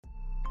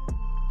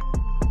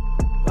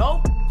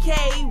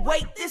Okay,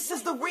 wait, this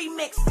is the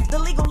remix. The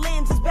Legal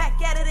Lens is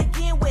back at it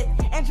again with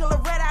Angela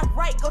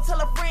Wright. Go tell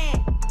a friend.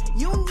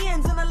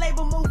 Unions in the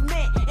labor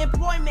movement,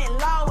 employment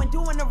law and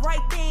doing the right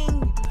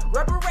thing.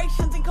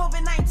 Reparations in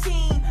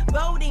COVID-19,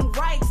 voting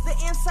rights, the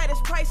insight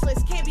is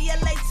priceless.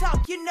 KBLA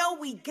talk, you know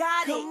we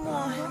got it. Come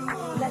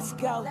on, let's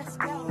go.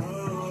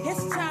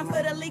 It's time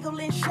for the Legal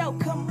Lens show.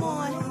 Come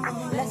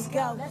on, let's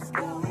go.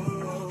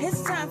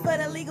 It's time for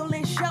the Legal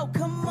Lens show.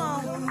 Come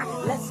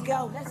on, let's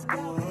go.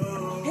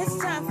 It's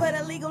time for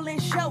the Legal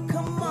Lens show.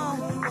 Come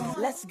on,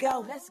 let's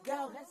go.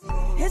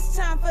 It's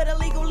time for the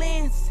Legal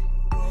Lens.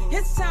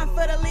 It's time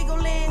for the Legal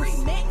Lens.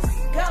 Remix.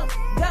 Go,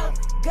 go,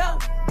 go,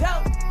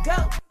 go,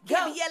 go, go.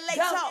 KBLA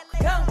talk.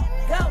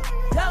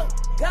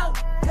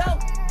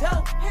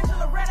 Go.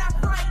 Angela Wright.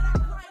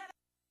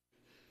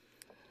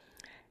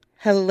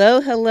 Hello,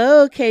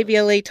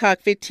 KBLA Talk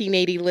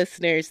 1580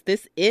 listeners.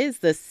 This is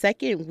the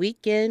second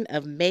weekend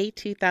of May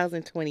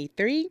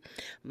 2023,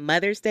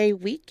 Mother's Day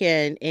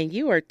weekend, and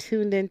you are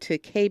tuned into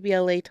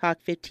KBLA Talk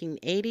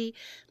 1580,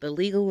 the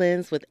Legal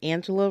Lens with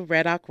Angela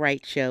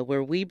Wright show,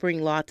 where we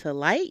bring law to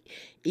light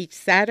each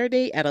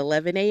Saturday at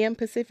 11 a.m.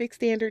 Pacific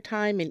Standard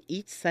Time and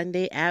each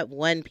Sunday at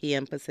 1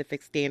 p.m.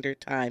 Pacific Standard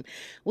Time.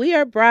 We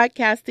are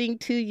broadcasting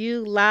to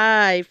you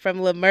live from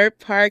Leimert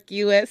Park,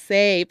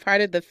 USA, part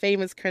of the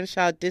famous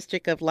Crenshaw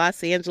District of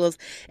Los Angeles.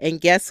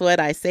 And guess what?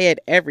 I say it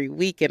every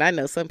week, and I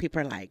know some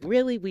people are like,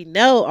 really? We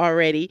know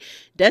already.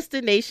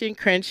 Destination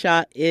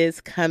Crenshaw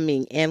is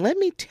coming. And let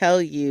me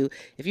tell you,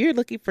 if you're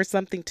looking for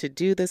something to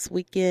do this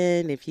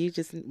weekend, if you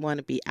just want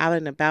to be out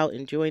and about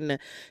enjoying the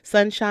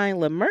sunshine,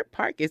 Leimert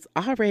Park is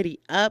already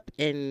up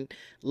and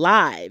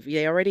live.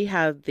 They already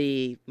have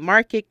the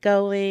market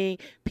going.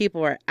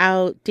 People are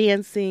out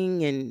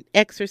dancing and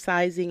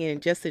exercising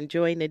and just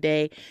enjoying the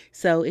day.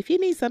 So if you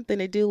need something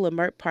to do,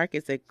 Leimert Park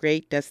is a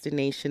great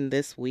destination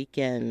this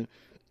weekend.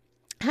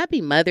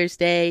 Happy Mother's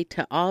Day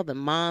to all the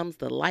moms,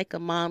 the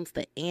Leica moms,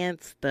 the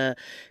aunts, the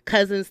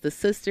cousins, the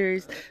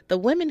sisters, the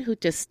women who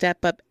just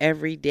step up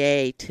every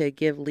day to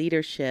give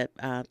leadership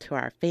to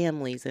our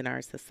families and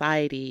our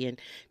society,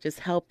 and just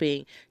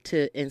helping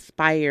to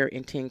inspire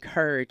and to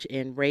encourage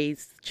and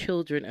raise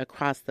children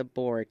across the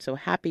board. So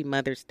happy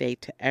Mother's Day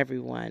to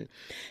everyone.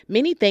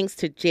 Many thanks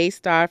to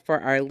J-Star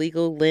for our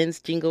Legal Lens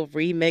jingle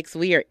remix.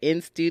 We are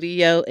in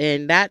studio,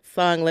 and that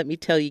song, let me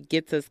tell you,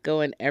 gets us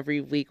going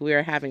every week. We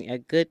are having a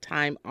good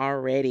time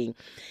already.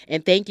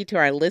 And thank you to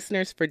our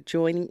listeners for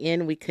joining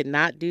in. We could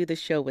not do the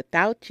show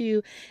without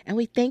you. And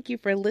we thank you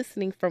for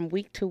listening from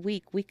week to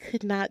week. We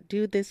could not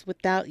do this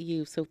without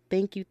you. So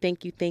thank you.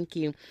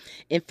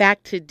 In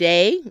fact,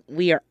 today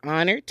we are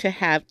honored to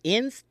have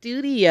in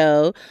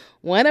studio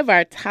one of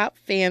our top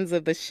fans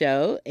of the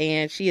show,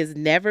 and she has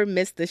never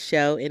missed the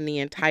show in the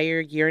entire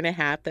year and a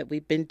half that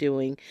we've been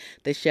doing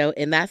the show,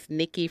 and that's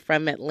Nikki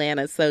from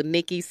Atlanta. So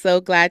Nikki,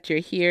 so glad you're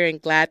here and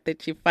glad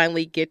that you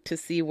finally get to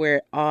see where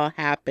it all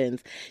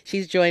happens.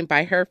 She's joined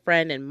by her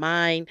friend and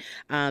mine,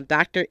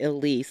 Dr.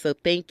 Elise. So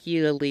thank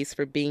you, Elise,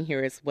 for being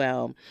here as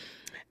well.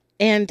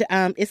 And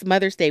it's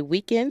Mother's Day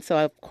weekend, so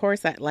of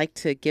course I'd like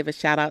to give a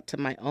shout out to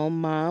my own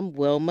mom,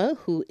 Wilma,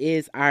 who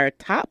is our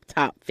top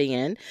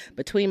fan.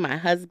 Between my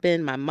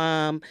husband, my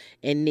mom,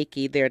 and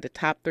Nikki, they're the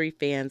top 3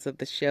 fans of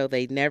the show.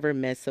 They never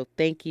miss, so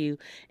thank you,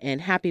 and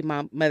happy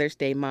Mother's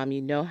Day, Mom.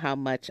 You know how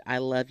much I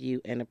love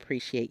you and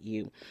appreciate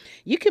you.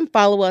 You can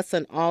follow us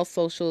on all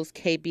socials at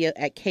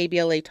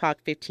KBLA Talk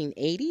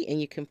 1580,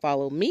 and you can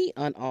follow me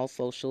on all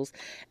socials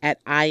at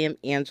I am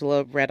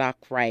Angela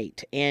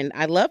Wright. And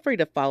I'd love for you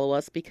to follow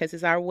us because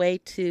it's our way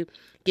to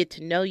get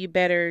to know you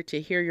better, to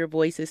hear your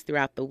voices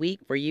throughout the week,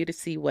 for you to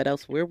see what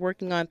else we're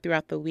working on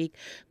throughout the week.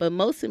 But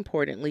most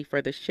importantly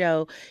for the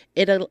show,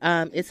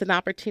 it's an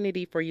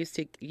opportunity for you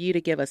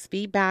to give us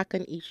feedback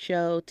on each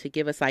show, to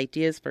give us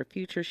ideas for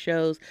future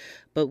shows.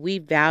 But we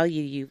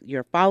value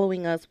you're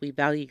following us. We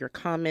value your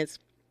comments.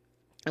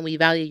 And we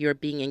value your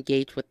being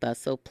engaged with us.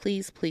 So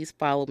please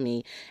follow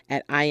me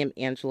at I am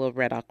Angela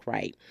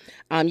Wright.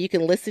 You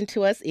can listen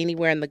to us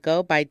anywhere on the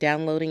go by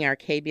downloading our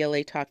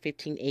KBLA Talk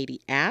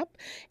 1580 app.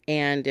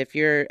 And if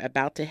you're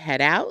about to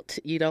head out,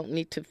 you don't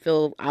need to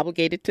feel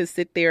obligated to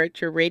sit there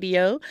at your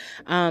radio.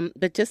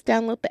 But just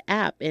download the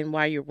app. And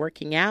while you're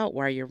working out,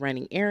 while you're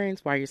running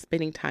errands, while you're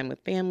spending time with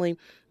family,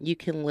 you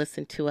can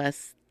listen to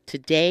us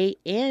today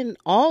and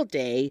all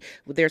day.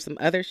 There's some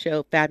other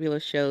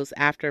fabulous shows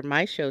after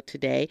my show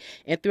today,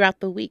 and throughout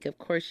the week. Of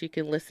course, you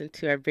can listen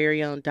to our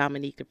very own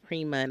Dominica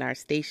Prima and our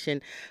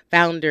station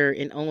founder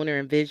and owner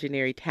and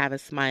visionary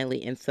Tavis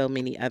Smiley, and so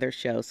many other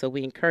shows. So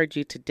we encourage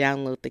you to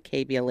download the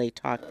KBLA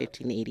Talk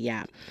 1580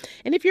 app.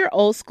 And if you're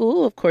old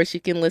school, of course, you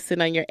can listen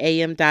on your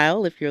AM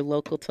dial if you're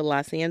local to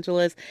Los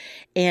Angeles.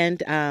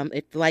 And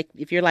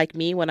if you're like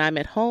me, when I'm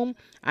at home,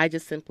 I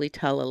just simply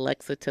tell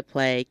Alexa to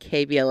play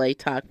KBLA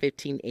Talk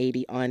 1580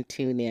 1580 on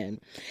TuneIn.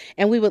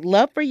 And we would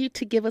love for you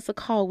to give us a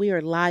call. We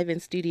are live in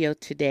studio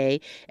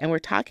today, and we're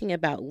talking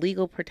about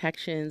legal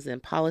protections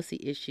and policy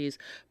issues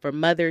for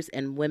mothers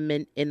and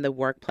women in the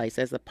workplace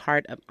as a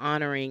part of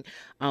honoring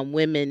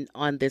women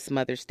on this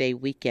Mother's Day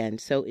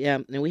weekend. So,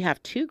 and we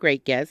have two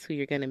great guests who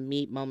you're going to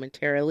meet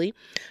momentarily.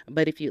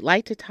 But if you'd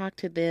like to talk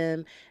to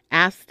them,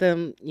 ask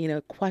them,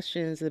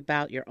 questions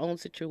about your own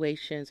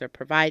situations or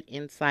provide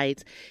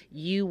insights,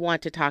 you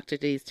want to talk to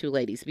these two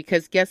ladies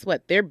because guess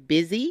what? They're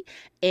busy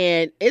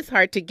and it's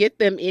hard to get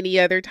them any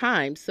other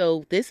time.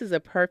 So this is a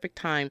perfect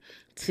time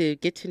to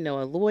get to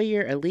know a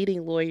lawyer, a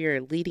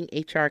leading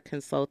HR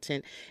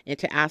consultant, and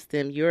to ask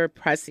them your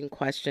pressing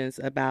questions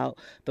about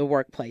the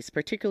workplace,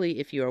 particularly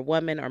if you're a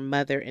woman or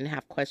mother and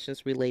have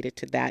questions related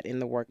to that in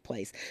the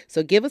workplace.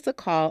 So give us a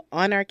call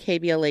on our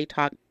KBLA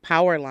Talk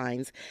power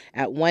lines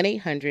at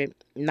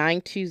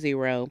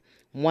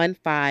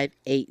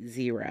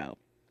 1-800-920-1580.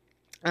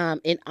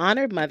 In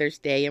honor of Mother's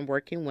Day and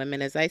working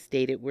women, as I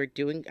stated, we're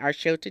doing our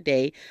show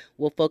today.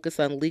 We'll focus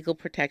on legal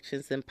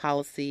protections and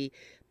policies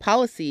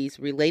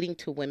relating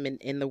to women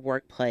in the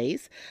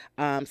workplace,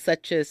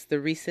 such as the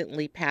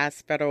recently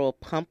passed federal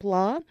pump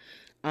law,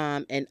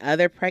 and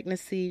other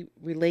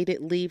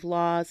pregnancy-related leave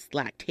laws,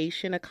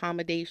 lactation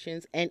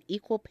accommodations, and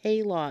equal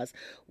pay laws.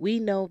 We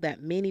know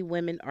that many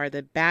women are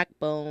the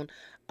backbone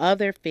of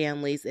their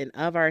families and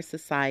of our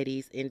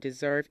societies and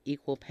deserve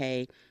equal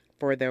pay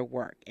for their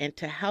work. And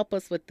to help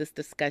us with this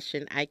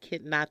discussion, I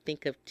could not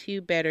think of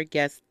two better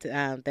guests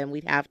than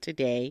we have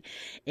today,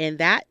 and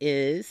that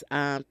is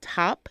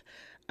top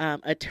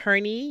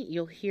attorney.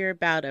 You'll hear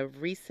about a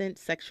recent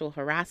sexual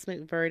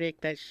harassment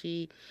verdict that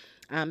she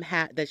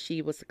that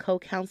she was a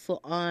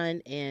co-counsel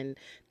on, and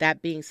that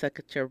being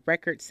such a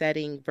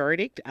record-setting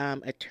verdict.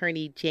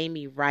 Attorney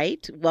Jamie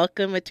Wright.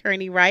 Welcome,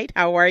 Attorney Wright.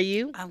 How are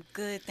you? I'm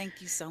good.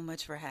 Thank you so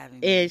much for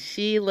having me. And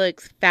she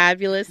looks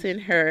fabulous in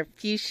her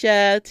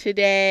fuchsia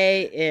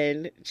today,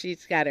 and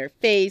she's got her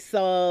face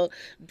all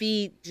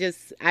beat.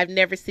 I've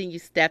never seen you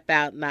step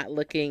out not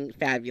looking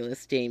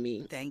fabulous,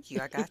 Jamie. Thank you.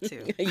 I got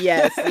to.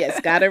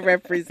 Yes, got to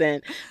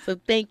represent. So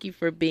thank you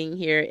for being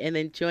here. And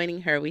then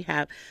joining her, we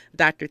have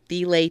Dr.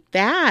 Thelá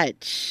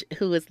Thatch,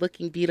 who is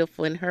looking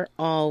beautiful in her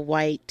all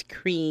white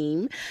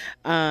cream.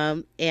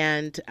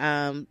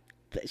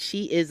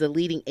 She is a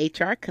leading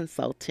HR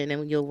consultant,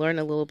 and you'll learn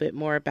a little bit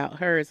more about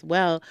her as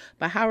well.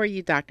 But how are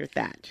you, Dr.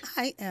 Thatch?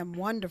 I am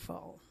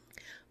wonderful.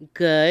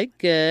 Good.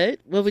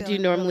 What would you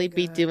normally really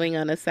be doing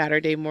on a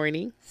Saturday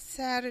morning?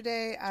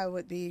 Saturday, I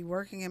would be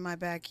working in my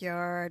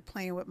backyard,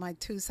 playing with my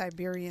 2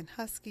 Siberian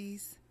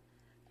Huskies,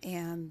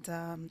 and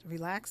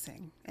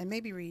relaxing, and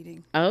maybe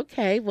reading.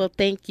 Okay. Well,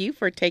 thank you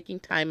for taking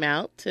time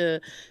out to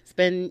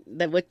spend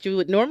what you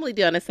would normally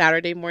do on a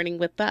Saturday morning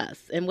with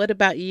us. And what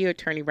about you,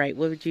 Attorney Wright?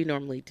 What would you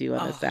normally do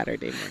on a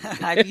Saturday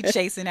morning? I'd be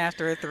chasing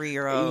after a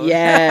 3-year-old.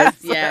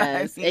 Yes.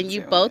 And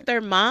you both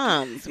are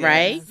moms,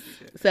 right? Yes.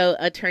 So,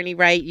 Attorney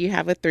Wright, you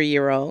have a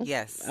 3-year-old.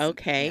 Yes.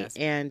 Okay. Yes.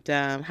 And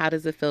how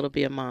does it feel to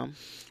be a mom?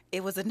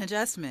 It was an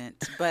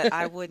adjustment, but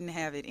I wouldn't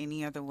have it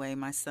any other way.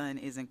 My son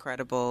is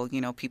incredible.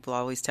 People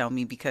always tell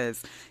me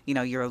because,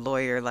 you're a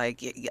lawyer,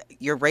 like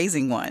you're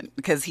raising one,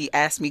 because he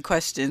asked me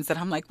questions that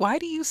I'm like, why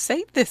do you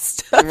say this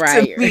stuff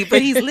to me?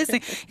 But he's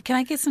listening. Can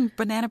I get some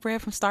banana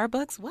bread from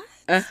Starbucks? What?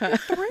 Uh-huh.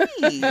 3.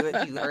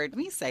 You heard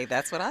me say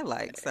that's what I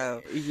like.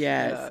 So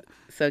yes.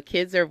 So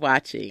kids are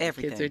watching.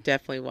 Everything. Kids are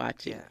definitely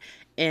watching. Yeah.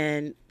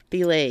 And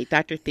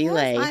Dr.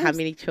 Thelá, Yes, how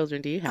many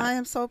children do you have? I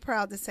am so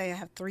proud to say I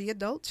have 3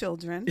 adult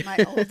children. My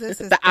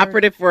oldest is the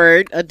operative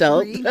word,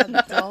 adult. 3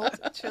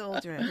 adult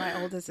children.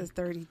 My oldest is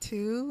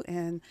 32,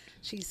 and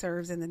she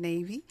serves in the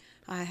Navy.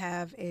 I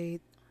have I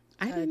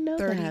didn't know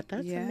 30, that.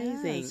 That's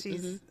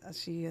amazing.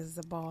 She is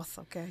the boss,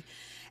 okay?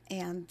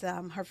 And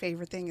her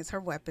favorite thing is her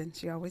weapon,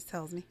 she always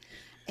tells me.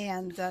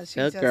 And she's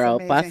good just girl,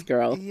 amazing. boss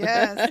girl.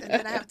 Yes. And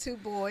then I have 2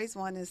 boys.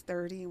 One is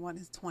 30 and one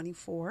is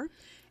 24.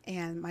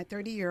 And my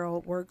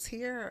 30-year-old works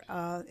here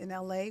in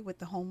L.A. with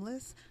the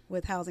homeless,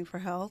 with Housing for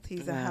Health.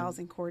 He's a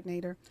housing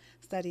coordinator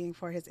studying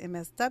for his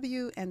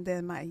MSW. And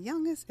then my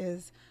youngest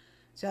is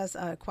just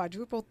a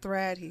quadruple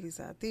threat. He's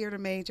a theater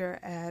major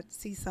at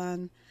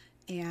CSUN,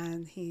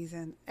 and he's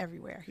in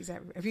everywhere. He's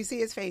everywhere. If you see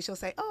his face, you'll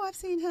say, oh, I've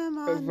seen him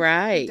on.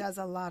 Right. He does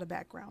a lot of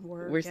background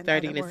work. We're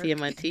starting to see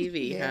him on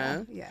TV,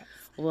 huh? Yeah.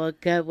 Well,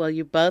 good. Well,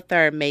 you both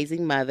are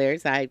amazing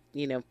mothers. I,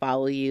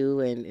 follow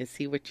you and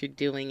see what you're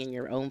doing in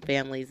your own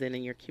families and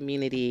in your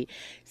community.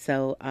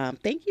 So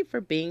thank you for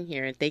being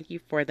here, and thank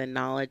you for the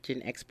knowledge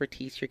and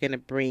expertise you're going to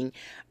bring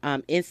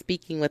in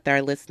speaking with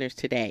our listeners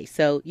today.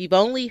 So you've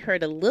only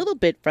heard a little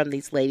bit from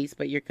these ladies,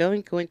 but you're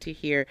going to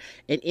hear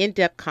an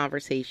in-depth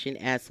conversation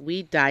as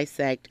we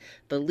dissect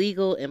the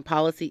legal and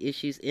policy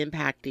issues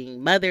impacting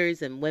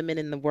mothers and women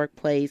in the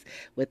workplace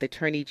with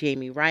attorney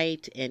Jamie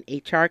Wright and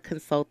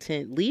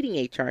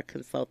leading HR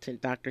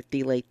consultant, Dr.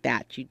 Thelá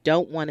Thatch. You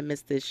don't want to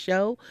miss this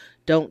show.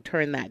 Don't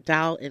turn that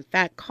dial. In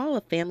fact, call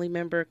a family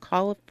member,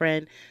 call a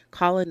friend,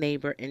 call a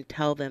neighbor, and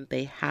tell them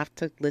they have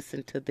to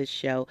listen to this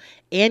show,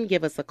 and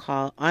give us a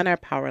call on our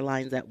power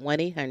lines at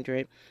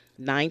 1-800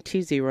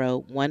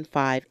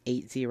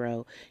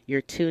 920-1580.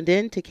 You're tuned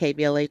in to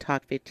KBLA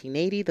Talk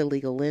 1580, The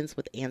Legal Lens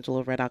with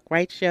Angela Reddock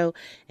Wright Show.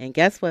 And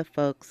guess what,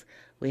 folks?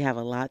 We have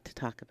a lot to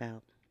talk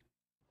about.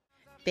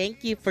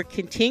 Thank you for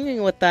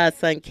continuing with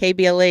us on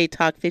KBLA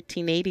Talk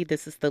 1580.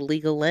 This is The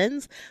Legal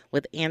Lens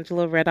with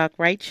Angela Reddock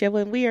Wright Show,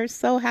 and we are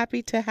so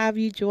happy to have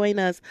you join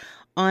us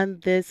on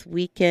this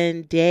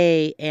weekend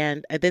day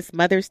and this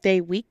Mother's Day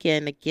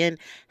weekend. Again,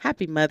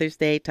 happy Mother's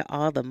Day to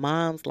all the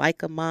moms,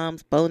 Leica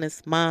moms,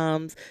 bonus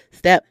moms,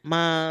 step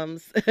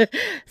moms,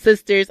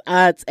 sisters,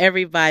 aunts,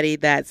 everybody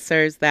that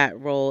serves that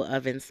role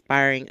of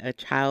inspiring a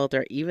child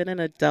or even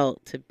an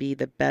adult to be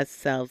the best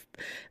selves,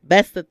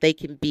 best that they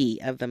can be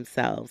of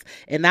themselves.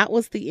 And that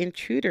was the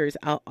Intruders.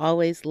 I'll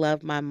always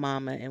love my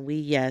mama, and we,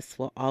 yes,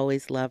 will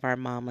always love our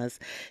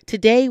mamas.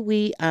 Today,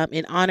 we,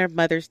 in honor of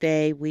Mother's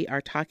Day, we are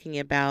talking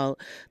about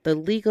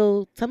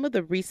some of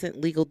the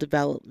recent legal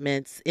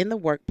developments in the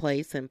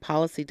workplace and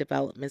policy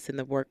developments in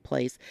the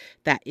workplace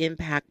that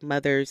impact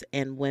mothers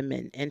and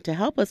women. And to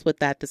help us with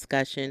that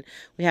discussion,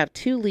 we have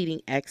two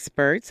leading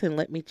experts,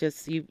 and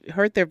you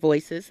heard their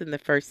voices in the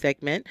first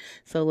segment,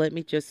 so let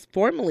me just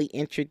formally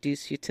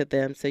introduce you to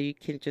them so you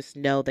can just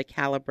know the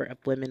caliber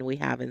of women we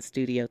have in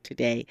studio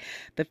today.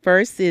 The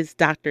first is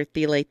Dr.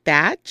 Thelá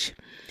Thatch.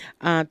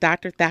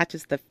 Dr. Thatch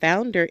is the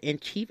founder and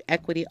chief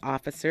equity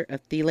officer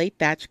of Thelá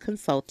Thatch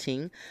Consulting,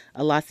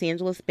 a Los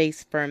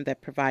Angeles-based firm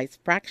that provides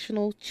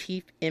fractional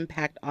chief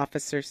impact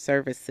officer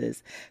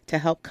services to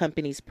help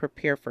companies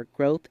prepare for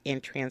growth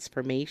and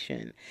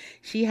transformation.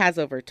 She has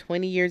over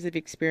 20 years of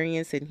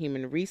experience in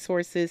human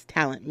resources,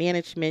 talent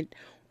management,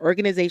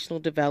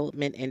 organizational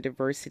development, and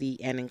diversity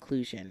and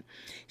inclusion.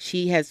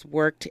 She has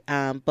worked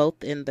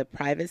both in the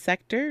private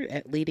sector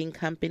at leading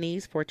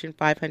companies, Fortune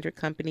 500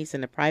 companies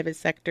in the private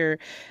sector,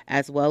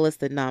 as well as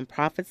the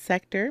nonprofit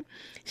sector.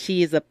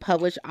 She is a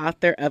published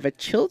author of a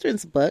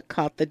children's book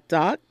called The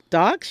Dog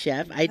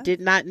Chef. I did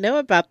not know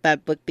about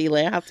that book,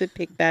 Thelá. I'll have to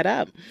pick that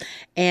up.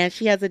 And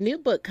she has a new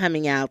book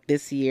coming out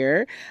this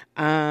year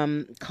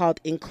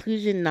called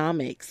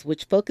Inclusionomics,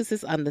 which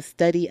focuses on the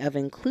study of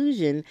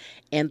inclusion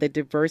and the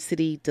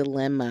diversity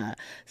dilemma.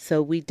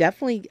 So we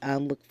definitely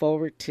look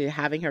forward to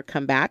having her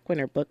come back when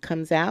her book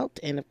comes out.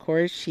 And of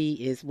course, she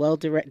is well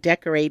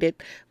decorated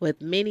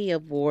with many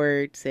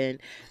awards and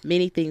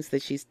many things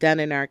that she's done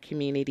in our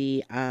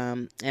community.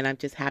 And I'm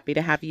just happy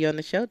to have you on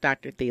the show,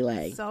 Dr.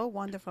 Thelá. So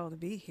wonderful to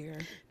be here.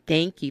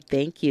 Thank you.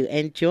 Thank you.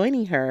 And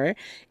joining her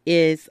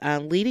is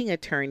leading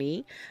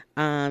attorney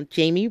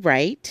Jamie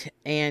Wright.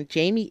 And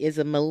Jamie is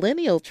a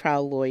millennial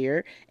trial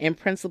lawyer and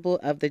principal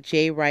of the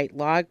J. Wright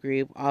Law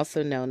Group,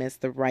 also known as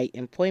the Wright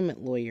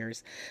Employment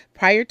Lawyers.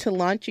 Prior to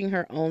launching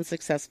her own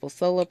successful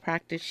solo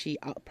practice, she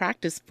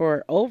practiced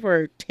for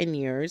over 10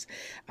 years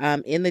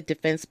in the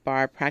defense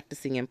bar,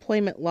 practicing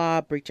employment law,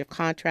 breach of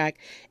contract,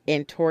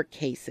 and tort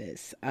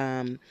cases.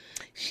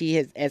 She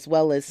has, as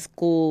well as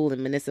school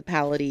and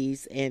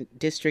municipalities and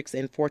districts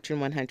and Fortune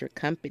 100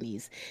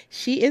 companies.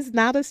 She is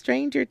not a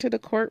stranger to the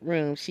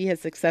courtroom. She has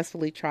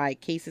successfully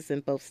tried cases in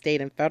both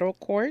state and federal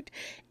court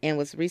and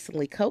was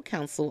recently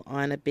co-counsel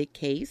on a big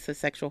case, a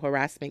sexual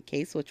harassment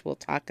case, which we'll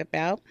talk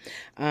about.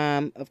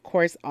 Of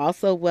course,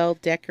 also well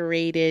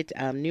decorated,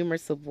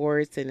 numerous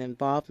awards and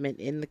involvement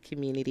in the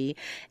community.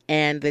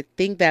 And the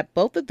thing that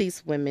both of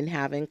these women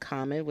have in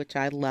common, which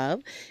I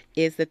love,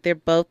 is that they're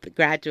both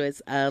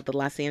graduates of the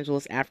Los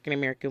Angeles African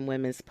American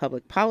Women's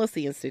Public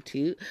Policy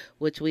Institute,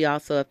 which we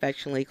also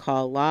affectionately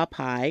call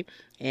LawPi.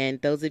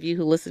 And those of you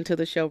who listen to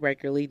the show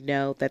regularly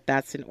know that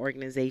that's an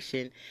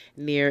organization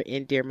near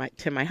and dear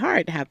to my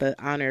heart. I have the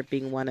honor of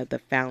being one of the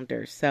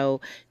founders.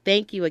 So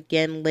thank you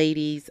again,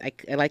 ladies.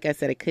 Like I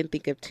said, I couldn't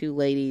think of two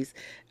ladies,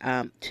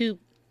 two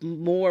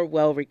more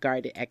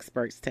well-regarded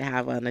experts to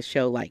have on a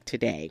show like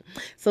today.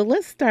 So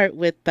let's start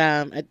with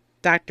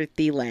Dr.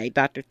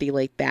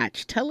 Thelá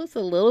Thatch. Tell us a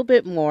little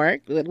bit more.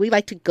 We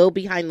like to go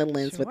behind the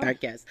lens with our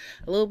guests.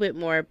 A little bit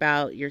more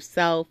about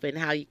yourself and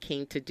how you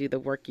came to do the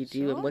work you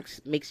do and what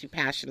makes you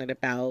passionate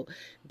about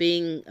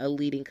being a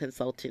leading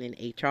consultant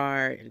in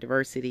HR and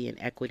diversity and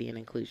equity and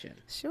inclusion.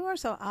 Sure.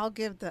 So I'll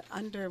give the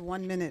under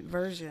 1 minute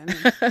version.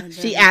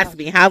 She asked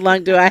me, how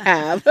long do I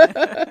have?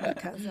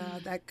 Because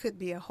that could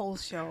be a whole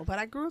show. But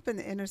I grew up in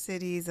the inner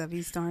cities of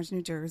East Orange,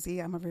 New Jersey.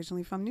 I'm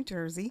originally from New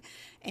Jersey.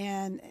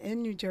 And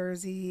in New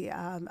Jersey,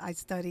 I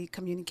studied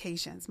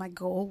communications. My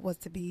goal was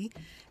to be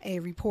a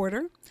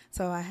reporter.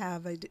 So I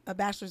have a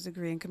bachelor's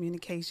degree in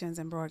communications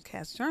and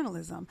broadcast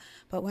journalism.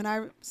 But when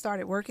I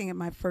started working at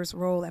my first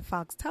role at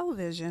Fox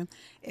Television,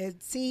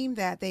 it seemed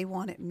that they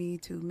wanted me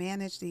to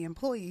manage the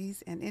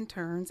employees and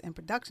interns and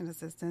production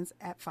assistants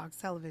at Fox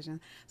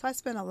Television. So I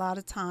spent a lot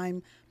of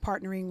time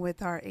partnering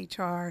with our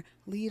HR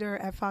leader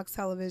at Fox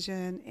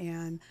Television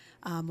and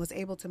was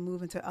able to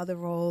move into other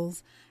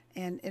roles.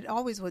 And it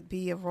always would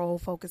be a role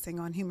focusing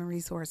on human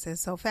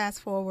resources. So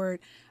fast forward,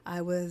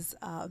 I was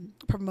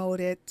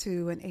promoted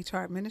to an HR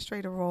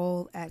administrator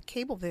role at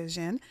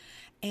Cablevision.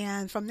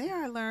 And from there,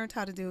 I learned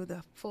how to do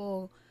the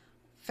full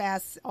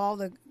all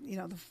the,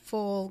 the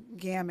full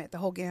gamut, the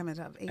whole gamut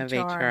of HR. Of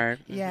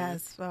HR.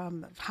 Yes,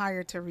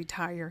 hire to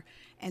retire.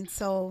 And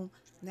so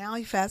now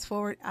you fast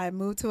forward, I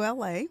moved to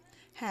LA,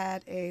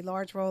 had a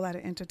large role at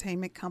an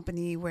entertainment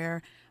company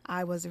where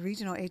I was a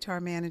regional HR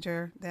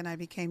manager. Then I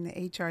became the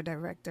HR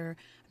director,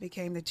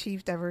 became the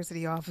chief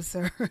diversity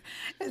officer.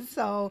 And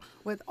so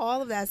with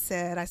all of that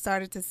said, I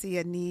started to see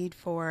a need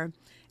for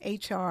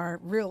HR,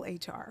 real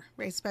HR,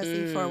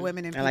 especially for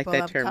women and people I like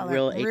that of term, color.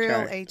 real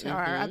Real HR. HR.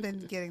 I've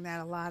been getting that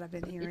a lot. I've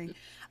been hearing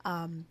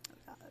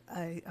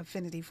a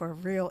affinity for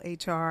real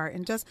HR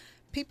and just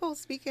people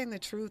speaking the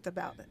truth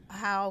about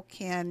how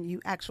can you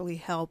actually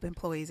help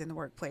employees in the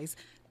workplace.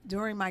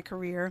 During my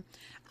career,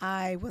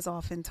 I was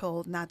often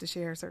told not to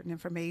share certain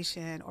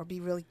information or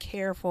be really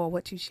careful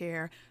what you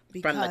share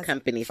because from the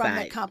company from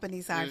side. the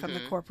company side, from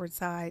the corporate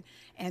side.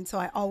 And so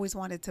I always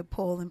wanted to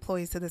pull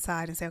employees to the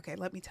side and say, okay,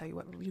 let me tell you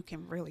what you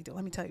can really do.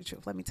 Let me tell you the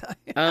truth. Let me tell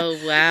you. Oh,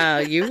 wow.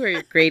 You were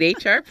a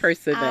great HR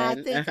person then.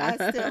 I think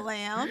I still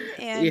am.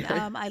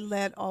 And I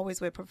led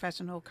always with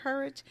professional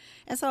courage.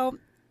 And so,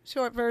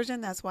 short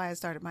version, that's why I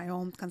started my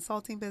own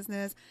consulting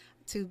business,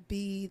 to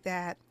be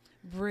that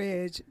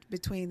bridge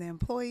between the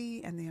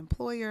employee and the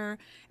employer,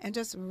 and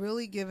just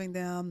really giving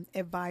them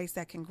advice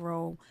that can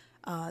grow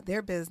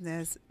their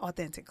business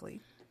authentically.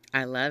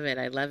 I love it.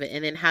 I love it.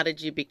 And then how did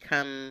you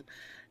become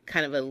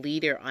kind of a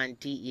leader on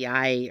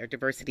DEI or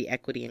diversity,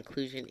 equity,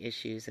 inclusion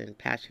issues and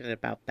passionate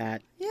about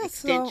that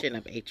extension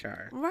of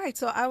HR? Right.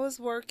 So I was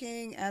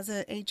working as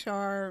an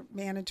HR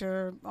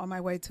manager on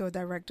my way to a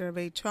director of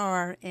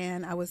HR,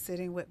 and I was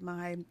sitting with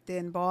my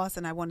then boss,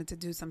 and I wanted to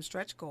do some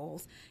stretch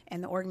goals.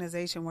 And the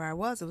organization where I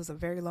was, it was a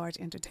very large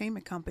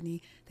entertainment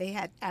company. They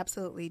had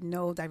absolutely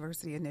no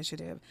diversity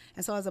initiative.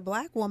 And so as a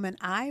Black woman,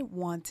 I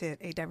wanted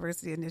a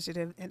diversity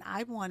initiative, and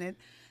I wanted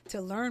to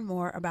learn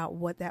more about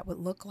what that would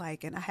look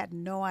like. And I had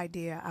no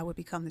idea I would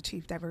become the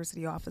chief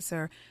diversity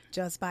officer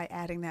just by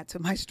adding that to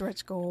my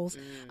stretch goals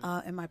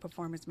and my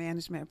performance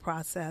management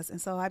process. And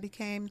so I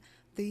became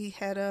the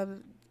head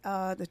of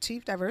the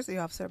chief diversity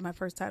officer. My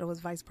first title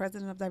was vice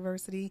president of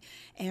diversity.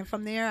 And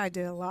from there, I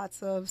did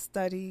lots of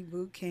study,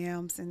 boot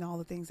camps, and all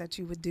the things that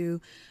you would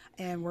do,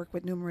 and work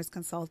with numerous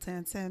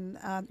consultants. And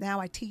now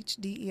I teach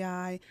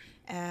DEI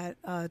at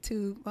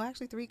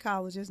three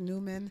colleges: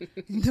 Newman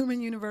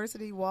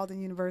University, Walden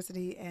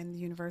University, and the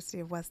University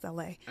of West LA.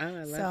 Oh, I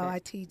love so it.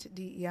 I teach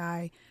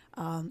DEI,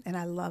 and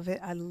I love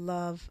it. I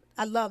love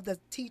the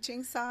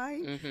teaching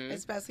side,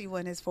 especially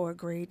when it's for a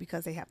grade,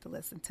 because they have to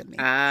listen to me.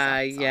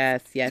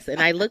 Yes.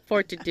 And I look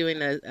forward to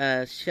doing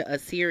a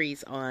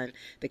series on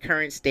the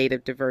current state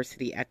of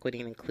diversity, equity,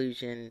 and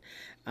inclusion,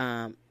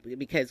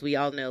 because we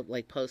all know,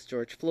 like, post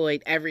George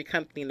Floyd, every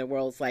company in the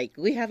world's like,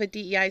 we have a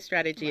DEI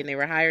strategy, and they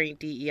were hiring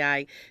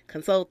DEI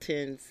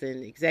consultants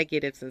and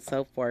executives and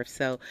so forth.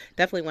 So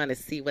definitely want to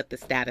see what the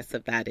status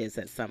of that is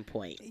at some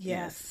point.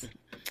 Yes.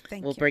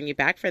 Thank We'll you. bring you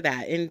back for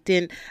that. And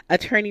then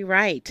Attorney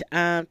Wright,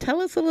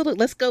 tell us a little,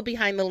 let's go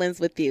behind the lens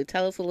with you.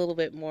 Tell us a little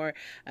bit more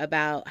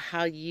about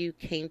how you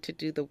came to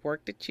do the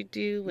work that you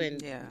do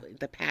and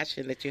the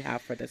passion that you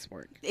have for this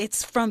work.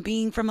 It's from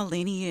being from a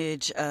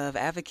lineage of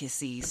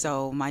advocacy.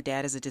 So my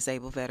dad is a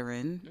disabled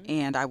veteran,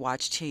 and I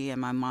watched he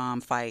and my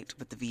mom fight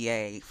with the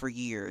VA for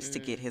years to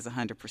get his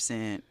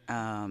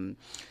 100%.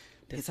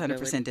 His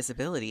 100%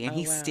 disability, and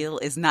he still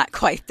is not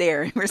quite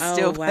there. We're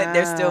still,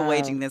 they're still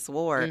waging this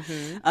war.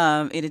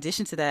 In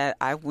addition to that,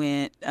 I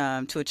went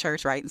to a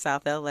church right in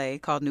South LA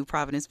called New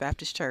Providence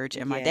Baptist Church,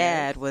 and my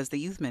dad was the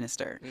youth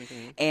minister.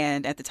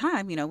 And at the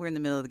time, we're in the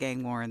middle of the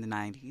gang war in the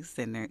 90s,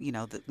 and there,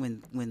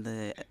 when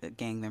the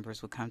gang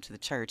members would come to the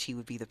church, he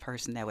would be the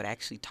person that would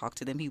actually talk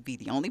to them. He would be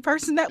the only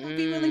person that would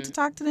be willing to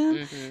talk to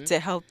them to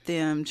help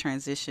them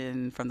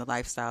transition from the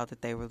lifestyle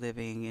that they were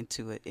living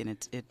into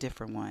a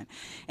different one.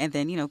 And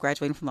then,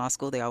 graduating from law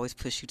school, they always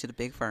push you to the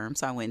big firm.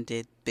 So I went and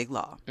did big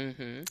law.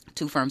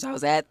 Two firms I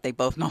was at, they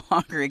both no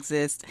longer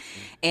exist.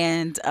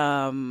 And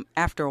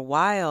after a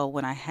while,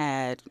 when I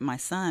had my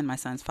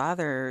son's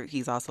father,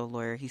 he's also a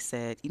lawyer, he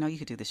said, you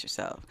could do this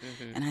yourself.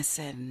 And I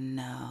said,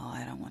 no,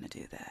 I don't want to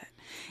do that.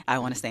 I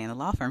want to stay in the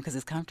law firm because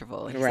it's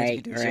comfortable. And he said,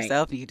 you can do this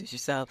yourself, and you can do this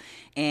yourself.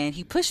 And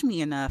he pushed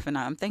me enough, and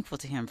I'm thankful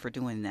to him for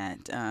doing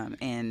that.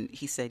 And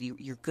he said,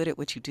 you're good at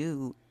what you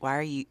do.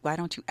 Why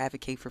don't you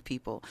advocate for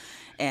people?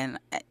 And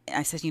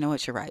I said, you know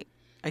what, you're right.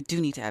 I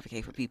do need to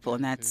advocate for people,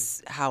 and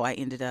that's how I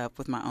ended up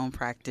with my own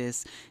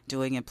practice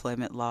doing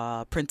employment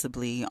law,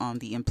 principally on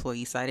the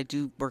employee side. I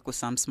do work with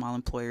some small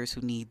employers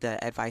who need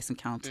the advice and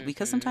counsel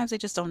because sometimes they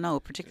just don't know,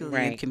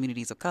 particularly in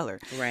communities of color.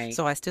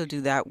 So I still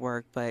do that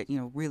work, but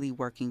really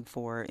working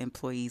for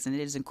employees, and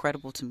it is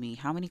incredible to me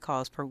how many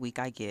calls per week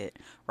I get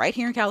right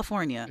here in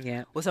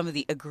California with some of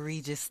the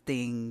egregious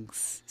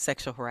things,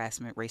 sexual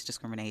harassment, race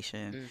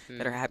discrimination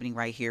that are happening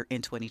right here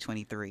in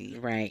 2023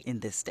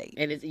 in this state.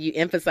 And you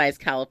emphasize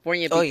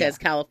California Oh, because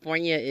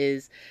California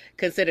is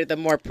considered the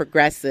more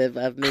progressive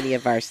of many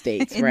of our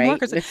states, right?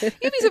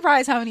 You'd be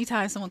surprised how many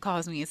times someone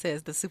calls me and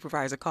says the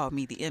supervisor called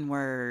me the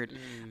N-word.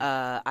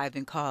 I've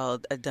been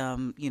called a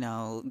dumb,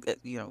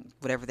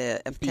 whatever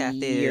the epitaph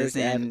is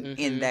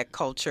in that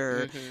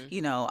culture.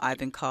 I've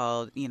been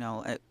called,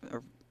 a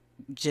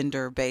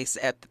gender-based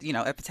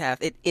epitaph.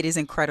 It is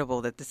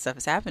incredible that this stuff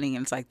is happening,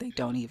 and it's like they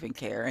don't even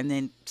care, and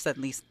then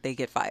suddenly they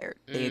get fired.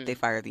 They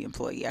fire the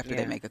employee after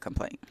they make a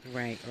complaint.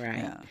 Right.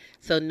 Yeah.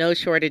 So no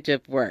shortage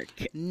of work.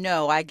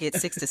 No, I get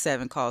 6 to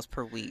 7 calls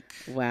per week.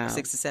 Wow.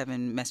 6 to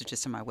 7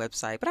 messages to my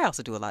website, but I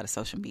also do a lot of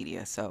social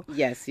media. So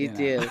yes, you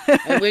do.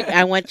 And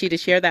I want you to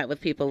share that with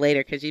people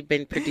later, because you've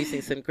been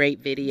producing some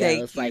great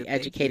videos,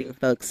 educating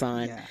folks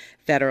on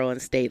federal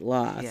and state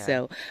law.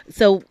 Yeah.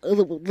 So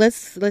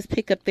let's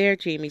pick up there,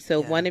 Jamie.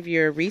 So one of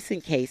your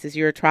recent cases,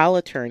 you're a trial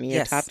attorney,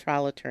 a top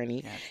trial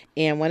attorney,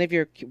 and one of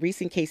your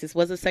recent cases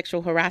was a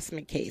sexual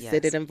harassment case.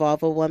 Did it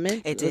involve a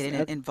woman? It did.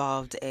 It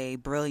involved a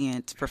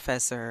brilliant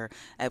professor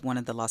at one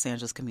of the Los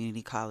Angeles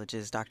community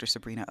colleges, Dr.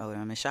 Sabrina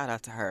Odom, and shout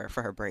out to her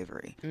for her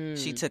bravery.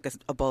 She took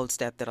a bold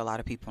step that a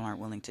lot of people aren't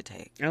willing to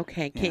take.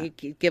 Okay. Can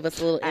you give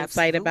us a little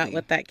insight about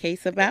what that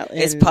case about?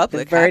 It's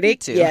public. The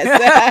verdict? To.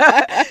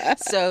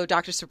 Yes. So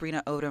Dr.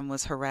 Sabrina Odom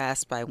was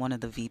harassed by one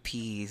of the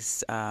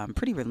VPs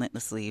pretty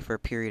relentlessly for a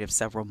period of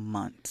several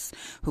months,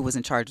 who was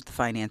in charge of the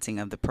financing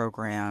of the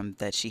program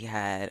that she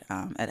had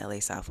at LA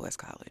Southwest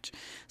College.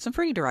 Some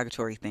pretty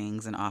derogatory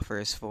things and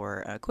offers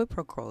for quid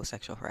pro quo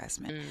sexual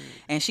harassment.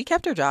 And she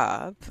kept her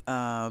job,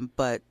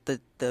 but the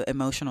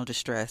emotional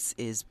distress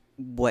is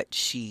what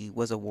she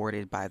was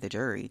awarded by the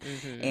jury.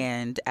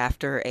 And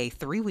after a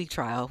 3-week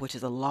trial, which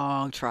is a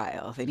long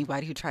trial, if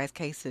anybody who tries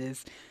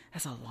cases,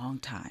 that's a long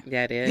time.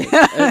 That is.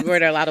 Were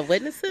there a lot of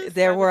witnesses?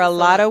 There were a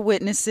lot of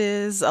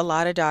witnesses, a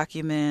lot of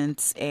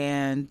documents,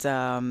 and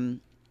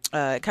kind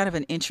of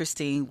an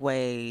interesting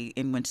way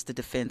in which the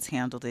defense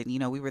handled it.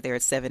 We were there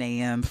at 7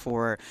 a.m.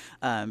 for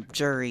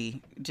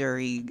jury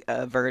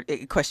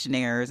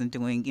questionnaires and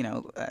doing,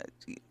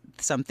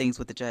 some things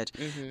with the judge.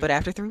 But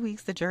after 3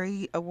 weeks, the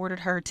jury awarded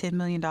her $10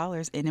 million,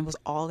 and it was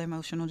all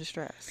emotional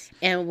distress.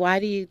 And why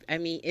do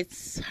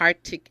it's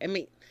hard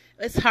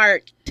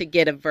to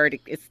get a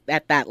verdict. It's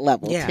at that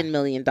level, $10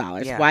 million.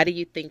 Why do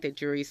you think the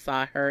jury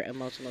saw her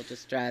emotional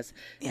distress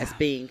as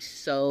being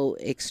so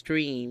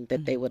extreme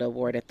that they would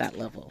award at that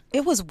level?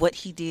 It was what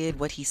he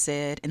did, what he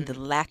said, and the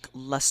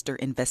lackluster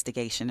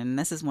investigation. And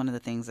this is one of the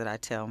things that I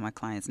tell my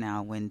clients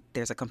now when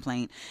there's a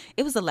complaint.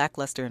 It was a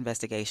lackluster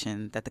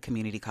investigation that the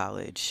community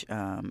college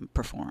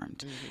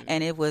performed.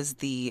 And it was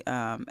the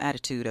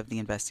attitude of the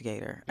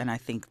investigator. And I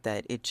think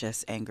that it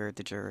just angered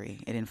the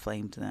jury. It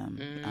inflamed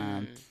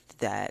them.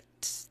 That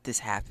this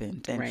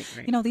happened.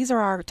 And, these are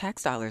our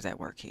tax dollars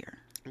at work here.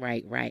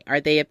 Right. Are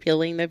they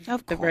appealing the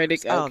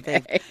verdict?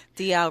 Okay.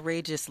 The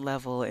outrageous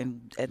level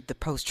and the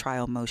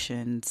post-trial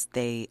motions,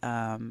 they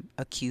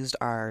accused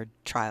our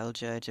trial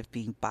judge of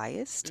being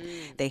biased.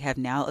 They have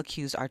now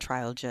accused our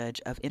trial judge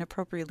of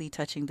inappropriately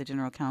touching the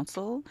general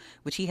counsel,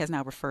 which he has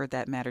now referred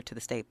that matter to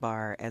the state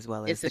bar as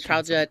well as Is the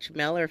trial judge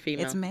male or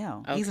female? It's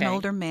male. Okay. He's an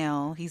older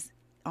male. He's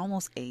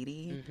almost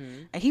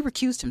 80. And he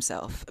recused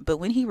himself. But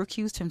when he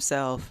recused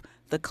himself,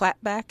 the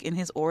clapback in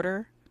his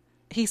order,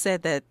 he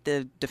said that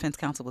the defense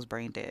counsel was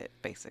brain dead,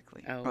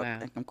 basically. Oh, wow.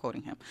 I'm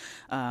quoting him.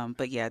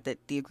 But yeah, that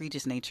the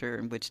egregious nature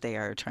in which they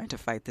are trying to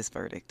fight this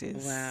verdict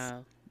is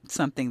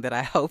something that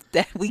I hope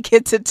that we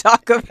get to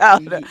talk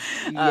about.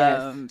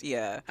 On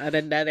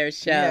another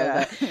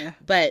show.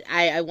 But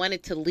I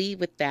wanted to leave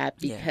with that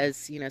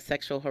because,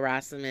 sexual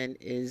harassment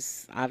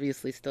is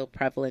obviously still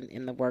prevalent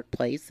in the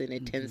workplace, and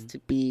it tends to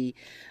be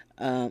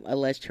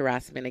alleged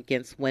harassment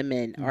against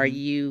women. Are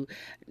you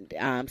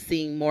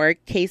seeing more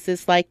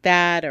cases like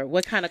that, or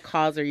what kind of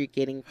calls are you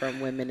getting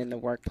from women in the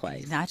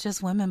workplace? Not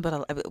just women,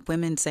 but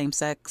women same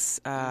sex.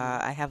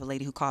 I have a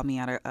lady who called me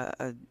out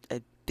a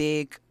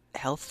big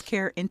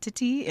healthcare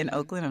entity in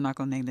Oakland. I'm not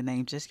going to name the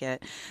name just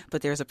yet,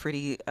 but there's a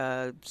pretty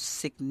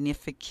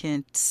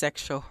significant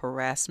sexual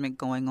harassment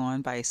going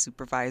on by a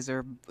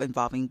supervisor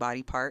involving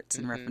body parts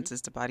and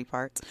references to body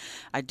parts.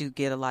 I do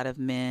get a lot of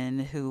men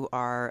who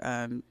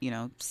are,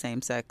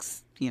 same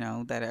sex,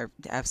 that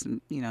have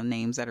some,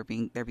 names that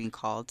they're being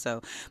called.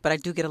 So, but I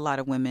do get a lot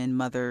of women,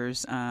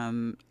 mothers.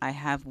 I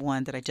have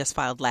one that I just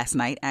filed last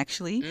night,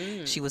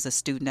 actually. She was a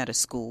student at a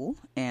school,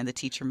 and the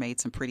teacher made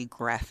some pretty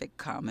graphic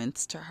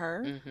comments to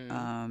her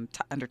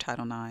under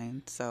Title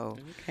IX. So,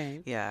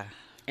 yeah.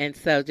 And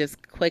so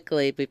just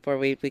quickly before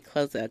we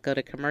close, go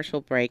to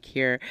commercial break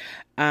here,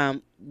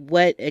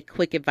 what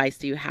quick advice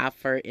do you have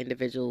for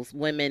individuals,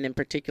 women in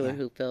particular,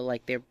 who feel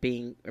like they're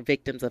being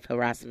victims of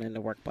harassment in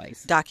the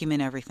workplace?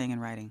 Document everything in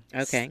writing.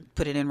 Okay.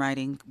 Put it in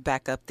writing,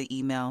 back up the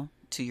email.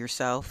 to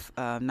yourself,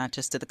 not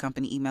just to the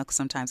company email, because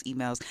sometimes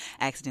emails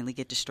accidentally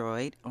get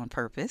destroyed on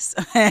purpose.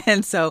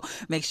 And so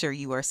make sure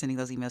you are sending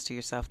those emails to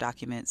yourself,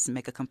 documents,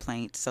 make a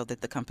complaint so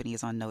that the company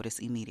is on notice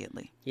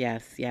immediately.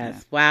 Yes, yes.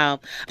 Yeah. Wow.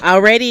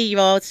 Already, you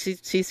all,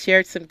 she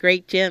shared some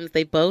great gems.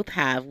 They both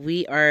have.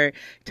 We are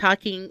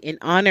talking in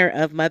honor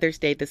of Mother's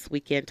Day this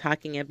weekend,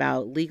 talking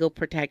about legal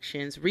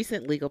protections,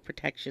 recent legal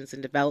protections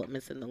and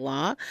developments in the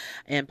law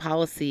and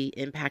policy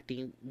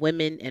impacting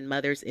women and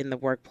mothers in the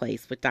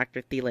workplace with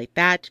Dr. Thelá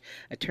Thatch,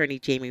 attorney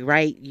Jamie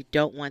Wright. You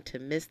don't want to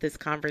miss this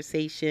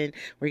conversation.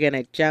 We're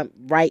going to jump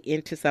right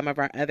into some of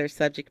our other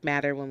subject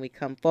matter when we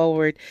come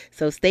forward.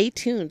 So stay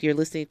tuned. You're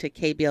listening to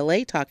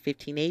KBLA Talk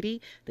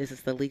 1580. This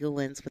is the Legal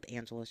Lens with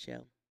Angela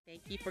show.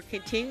 Thank you for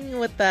continuing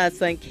with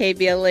us on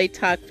KBLA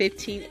Talk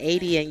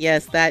 1580. And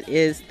yes, that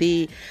is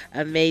the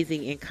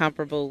amazing,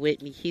 incomparable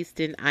Whitney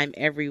Houston. I'm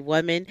Every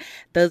Woman.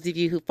 Those of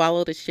you who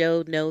follow the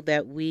show know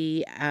that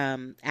we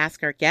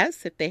ask our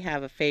guests if they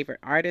have a favorite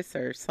artist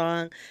or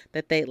song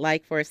that they'd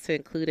like for us to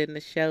include in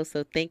the show.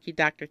 So thank you,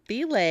 Dr.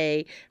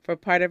 Thelá, for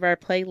part of our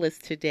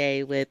playlist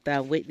today with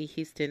Whitney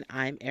Houston,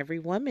 I'm Every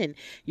Woman.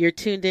 You're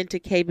tuned into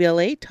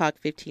KBLA Talk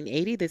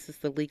 1580. This is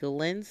the Legal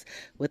Lens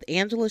with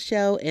Angela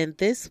show. And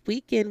this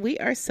weekend, we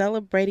are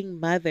celebrating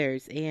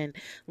mothers and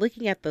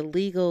looking at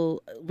the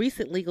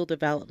recent legal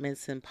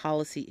developments and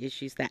policy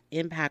issues that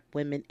impact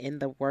women in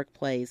the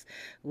workplace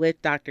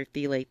with Dr.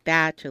 Thelá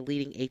Thatch, a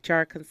leading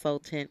HR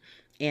consultant,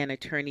 and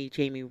attorney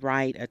Jamie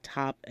Wright, a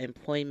top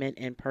employment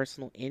and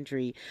personal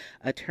injury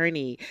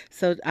attorney.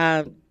 So,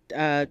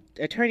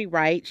 Attorney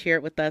Wright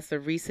shared with us a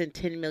recent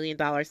 $10 million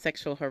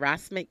sexual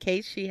harassment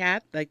case she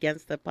had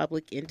against a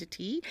public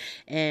entity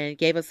and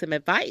gave us some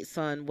advice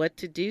on what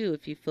to do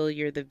if you feel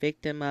you're the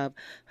victim of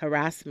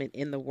harassment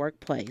in the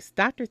workplace.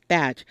 Dr.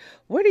 Thatch,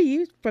 what are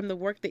you, from the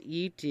work that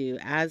you do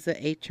as an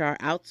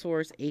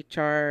outsourced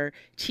HR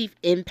chief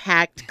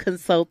impact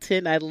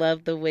consultant? I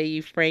love the way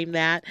you frame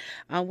that.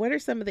 What are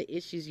some of the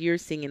issues you're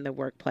seeing in the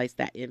workplace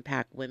that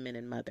impact women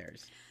and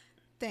mothers?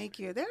 Thank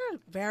you. There are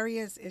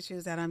various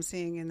issues that I'm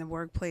seeing in the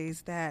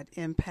workplace that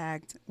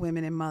impact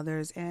women and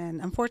mothers, and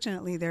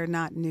unfortunately, they're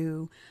not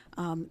new.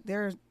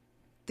 There are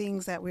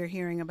things that we're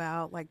hearing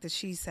about, like the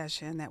she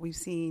session that we've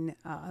seen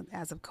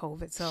as of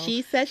COVID. So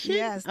she session?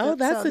 Yes.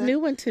 That's a new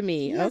one to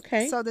me. Yes,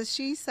 okay. So the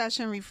she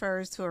session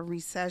refers to a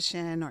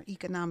recession or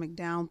economic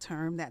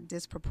downturn that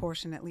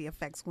disproportionately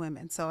affects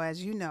women. So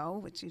as you know,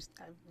 which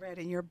I've read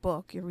in your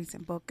book, your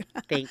recent book.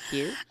 Thank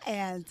you.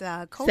 And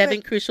COVID,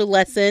 7 crucial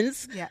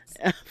lessons yes.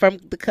 From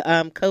the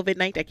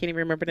COVID-19. I can't even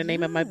remember the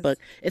name of my book.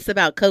 It's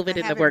about COVID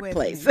in the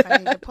workplace. I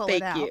need to pull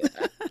Thank it out. you.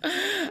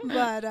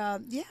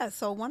 But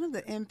so one of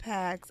the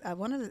impacts,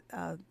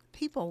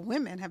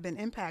 women have been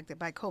impacted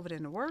by COVID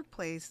in the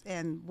workplace,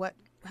 and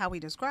how we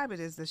describe it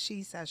is the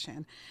she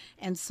session.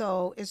 And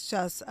so it's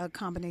just a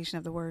combination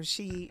of the word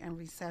she and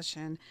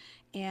recession.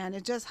 And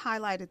it just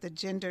highlighted the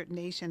gendered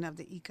nation of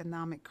the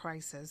economic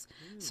crisis.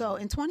 So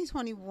in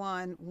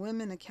 2021,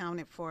 women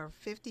accounted for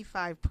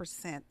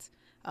 55%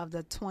 of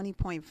the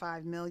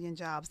 20.5 million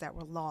jobs that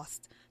were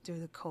lost due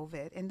to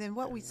COVID. And then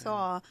what we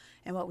saw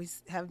and what we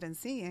have been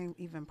seeing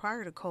even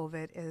prior to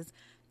COVID is,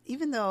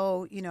 even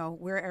though,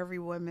 we're every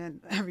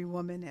woman,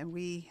 and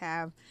we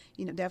have,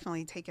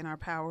 definitely taken our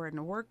power in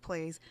the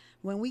workplace,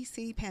 when we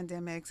see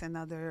pandemics and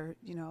other,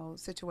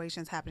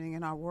 situations happening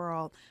in our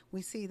world,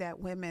 we see that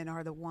women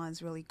are the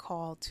ones really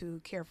called to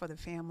care for the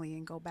family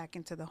and go back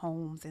into the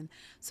homes. And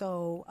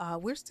so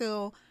we're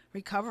still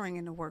recovering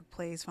in the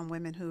workplace from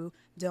women who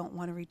don't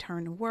want to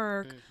return to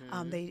work.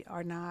 They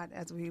are not,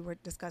 as we were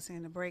discussing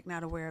in the break,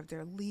 not aware of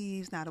their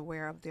leaves, not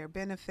aware of their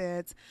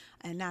benefits,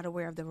 and not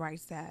aware of the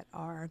rights that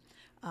are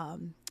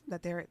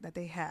that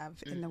they have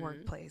in the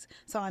workplace.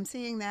 So I'm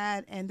seeing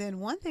that. And then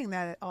one thing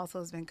that also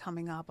has been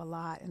coming up a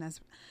lot, and as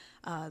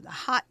a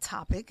hot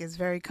topic, is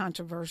very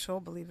controversial,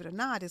 believe it or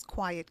not, is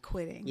quiet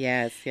quitting.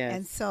 Yes, yes.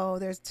 And so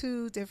there's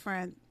two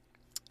different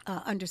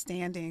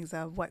understandings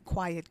of what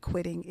quiet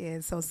quitting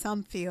is. So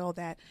some feel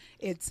that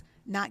it's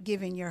not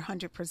giving your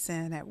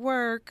 100% at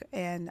work,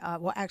 and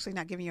actually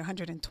not giving your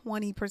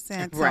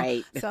 120%.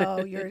 Right.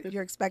 So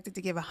you're expected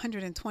to give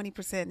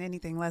 120%, and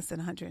anything less than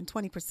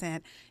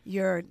 120%,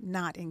 you're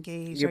not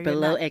engaged. You're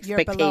below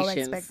expectations. You're below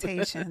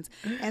expectations.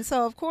 And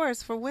so, of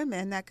course, for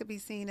women, that could be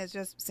seen as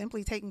just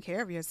simply taking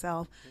care of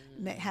yourself,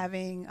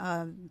 having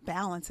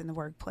balance in the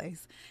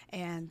workplace,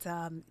 and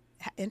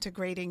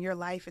integrating your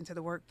life into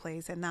the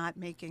workplace and not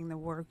making the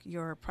work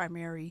your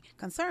primary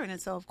concern. And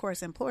so, of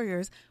course,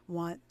 employers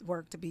want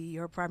work to be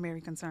your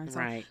primary concern. So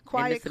right.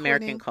 Quiet in this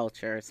American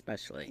culture,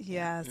 especially.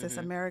 Yes, this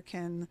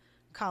American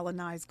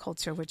colonized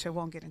culture, which I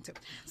won't get into.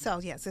 So,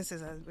 yes, this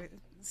is a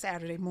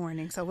Saturday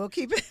morning, so we'll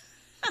keep it.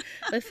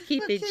 Let's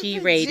keep it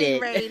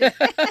G-rated.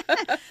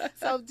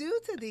 So due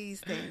to these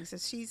things, the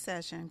she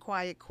session,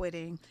 quiet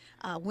quitting,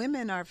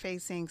 women are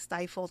facing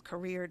stifled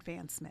career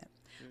advancement.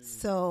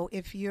 So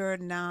if you're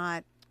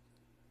not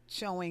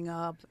showing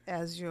up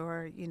as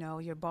your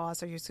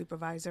boss or your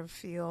supervisor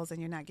feels, and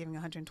you're not giving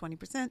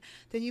 120%,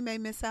 then you may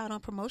miss out on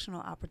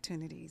promotional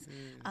opportunities.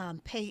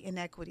 Pay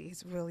inequity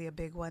is really a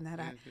big one that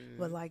I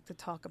would like to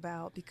talk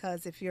about,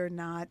 because if you're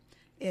not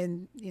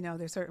in,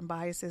 there's certain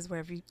biases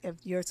where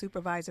if your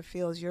supervisor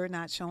feels you're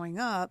not showing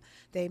up,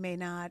 they may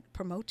not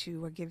promote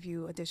you or give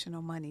you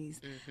additional monies.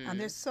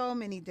 There's so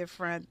many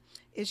different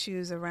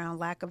issues around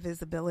lack of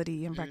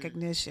visibility and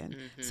recognition.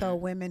 So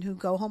women who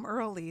go home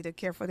early to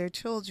care for their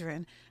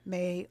children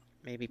may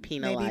be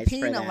penalized for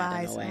that in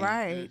a way.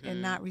 Right,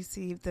 and not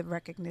receive the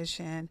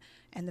recognition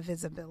and the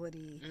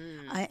visibility.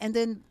 And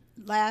then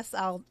last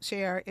I'll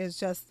share is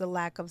just the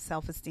lack of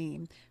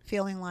self-esteem,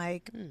 feeling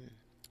like,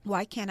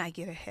 why can't I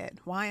get ahead?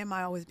 Why am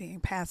I always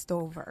being passed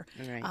over?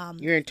 Right.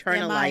 You're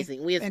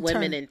internalizing. We as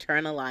women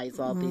internalize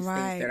all these things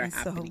that are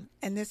happening.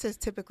 And this is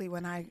typically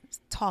when I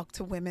talk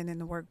to women in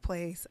the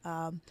workplace,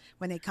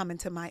 when they come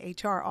into my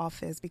HR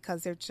office,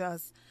 because they're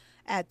just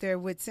at their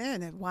wits'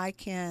 end. And why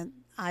can't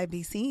I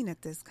be seen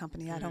at this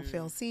company? I don't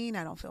feel seen.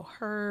 I don't feel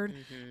heard.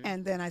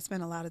 And then I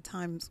spend a lot of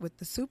times with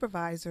the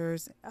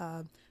supervisors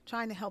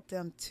trying to help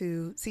them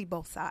to see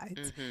both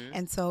sides.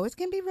 And so it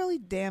can be really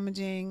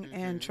damaging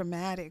and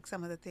traumatic,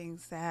 some of the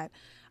things that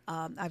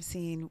I've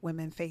seen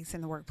women face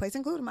in the workplace,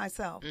 including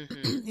myself,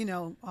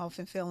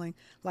 often feeling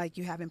like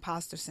you have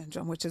imposter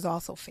syndrome, which is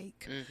also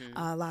fake.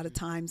 A lot of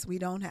times we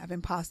don't have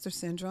imposter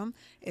syndrome.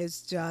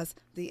 It's just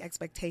the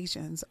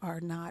expectations are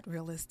not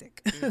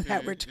realistic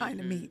that we're trying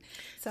to meet.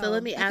 So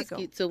let me ask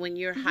you, so when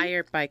you're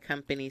hired by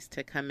companies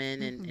to come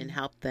in and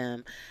help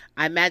them,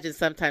 I imagine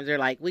sometimes they're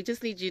like, we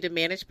just need you to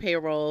manage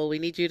payroll. We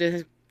need you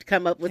to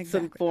come up with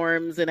some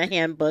forms and a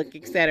handbook,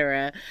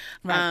 etc.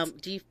 Right.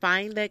 Do you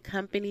find that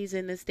companies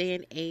in this day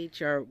and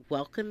age are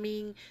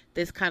welcoming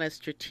this kind of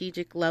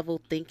strategic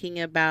level thinking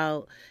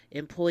about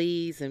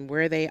employees and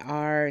where they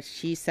are,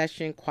 she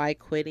session, quiet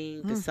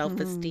quitting, the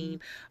self-esteem,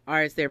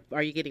 or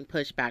are you getting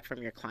pushback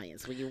from your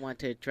clients when you want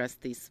to address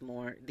these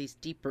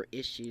deeper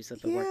issues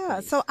of the workplace? Yeah,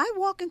 so I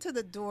walk into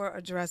the door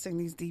addressing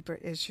these deeper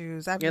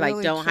issues. You're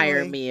like, don't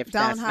hire me if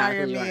that's not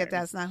who you are. If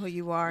that's not who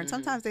you are. And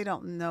sometimes they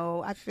don't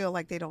know. I feel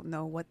like they don't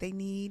know what they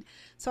need.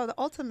 So the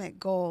ultimate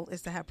goal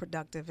is to have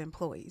productive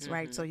employees,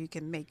 right? So you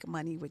can make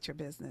money with your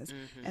business.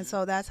 And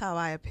so that's how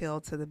I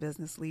appeal to the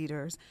business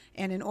leaders.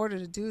 And in order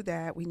to do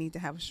that, we need to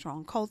have a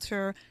strong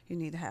culture. You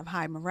need to have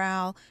high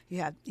morale.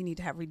 You need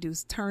to have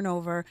reduced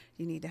turnover.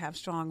 You need to have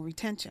strong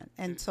retention.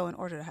 And so in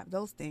order to have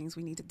those things,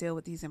 we need to deal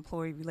with these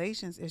employee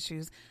relations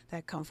issues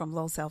that come from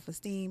low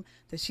self-esteem,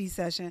 the she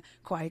session,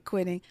 quiet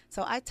quitting.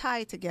 So I tie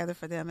it together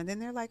for them. And then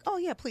they're like, oh,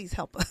 yeah, please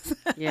help us.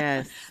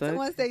 Yes. So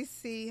once they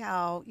see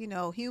how,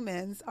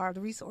 humans are the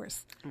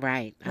resource.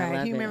 Right.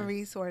 Human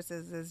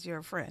resources is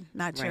your friend,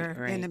 not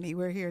your enemy.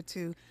 We're here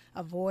to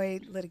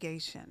avoid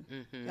litigation,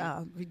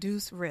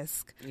 reduce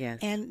risk. Yes.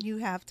 And you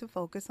have to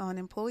focus on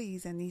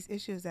employees and these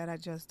issues that I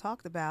just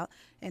talked about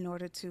in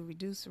order to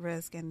reduce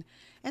risk. And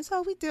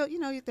so we do,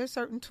 there's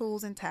certain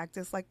tools and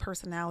tactics like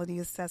personality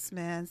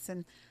assessments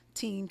and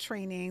team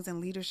trainings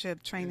and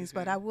leadership trainings.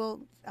 But I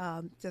will,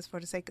 just for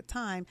the sake of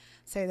time,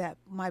 say that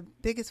my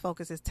biggest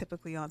focus is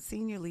typically on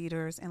senior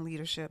leaders and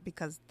leadership,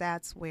 because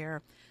that's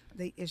where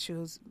the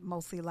issues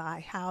mostly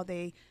lie. How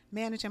they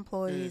manage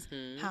employees,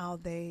 how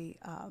they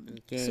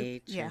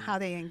engage, how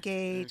they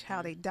engage,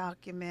 how they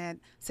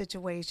document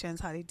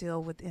situations, how they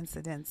deal with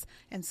incidents.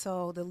 And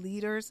so the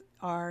leaders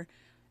are,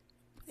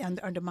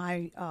 under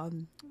my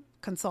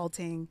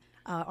consulting,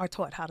 are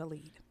taught how to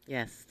lead.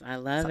 Yes, I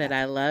love it.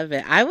 I love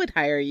it. I would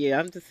hire you.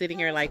 I'm just sitting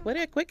here like,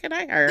 what can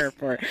I hire her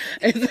for?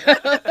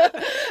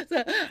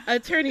 So,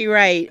 Attorney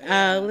Wright,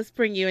 let's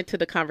bring you into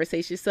the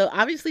conversation. So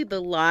obviously the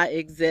law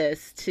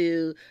exists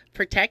to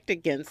protect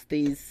against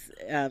these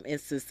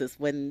instances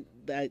when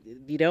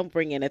you don't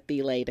bring in a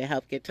Thelá to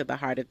help get to the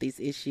heart of these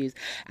issues.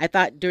 I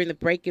thought during the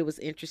break it was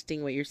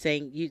interesting what you're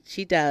saying.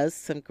 She does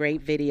some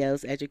great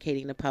videos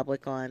educating the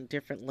public on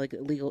different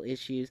legal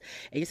issues.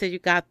 And you said you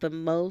got the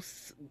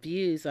most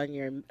views on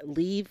your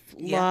leave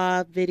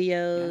law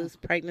videos,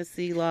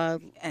 pregnancy law,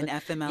 and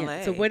FMLA.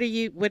 Yeah. So what do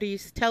you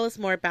tell us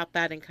more about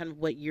that and kind of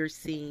what you're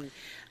seeing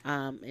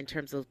in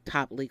terms of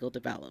top legal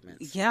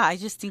developments? Yeah, I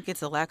just think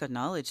it's a lack of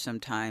knowledge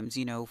sometimes.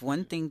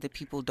 One thing that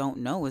people don't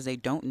know is they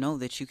don't know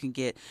that you can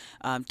get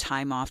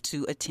time off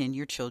to attend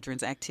your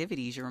children's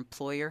activities. Your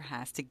employer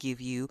has to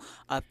give you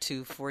up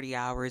to 40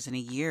 hours in a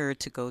year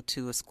to go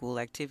to a school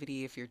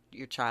activity if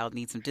your child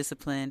needs some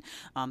discipline.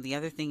 The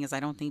other thing is I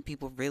don't think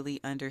people really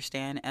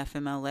understand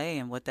FMLA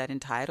and what that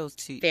entitles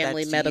to.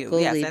 Family that's Medical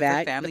to Leave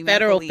Act. The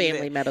Federal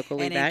Family Medical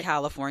Leave Act. And in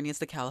California, it's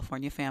the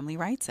California Family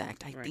Rights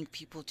Act. I think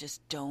people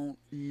just don't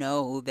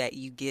know that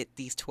you get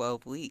these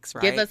 12 weeks,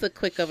 right? Give us a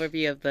quick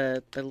overview of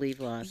the leave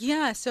laws.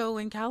 Yeah, so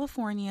in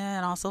California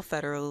and also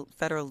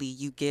federally,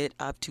 you get get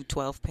up to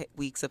 12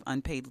 weeks of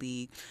unpaid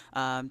leave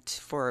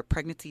for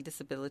pregnancy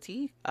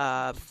disability,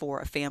 for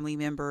a family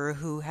member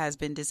who has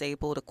been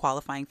disabled, a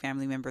qualifying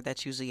family member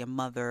that's usually a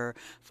mother,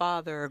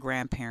 father,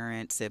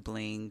 grandparent,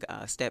 sibling,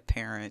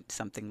 step-parent,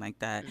 something like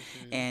that.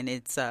 And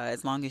it's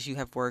as long as you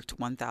have worked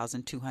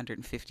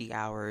 1,250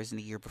 hours in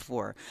the year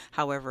before.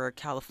 However,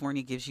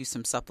 California gives you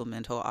some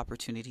supplemental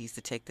opportunities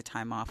to take the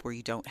time off where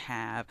you don't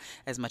have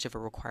as much of a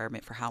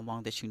requirement for how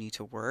long that you need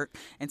to work.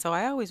 And so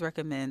I always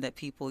recommend that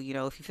people,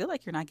 if you feel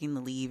like you're not getting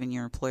the leave and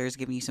your employer is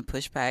giving you some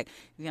pushback,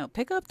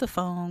 pick up the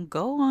phone,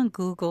 go on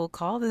Google,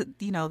 call the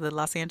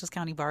Los Angeles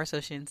County Bar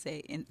Association and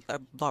say,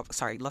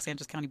 Los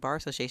Angeles County Bar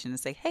Association and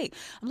say, hey,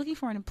 I'm looking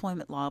for an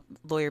employment law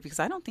lawyer because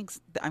I don't think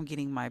I'm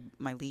getting my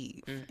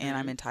leave and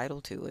I'm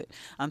entitled to it.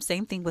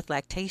 Same thing with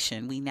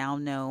lactation. We now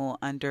know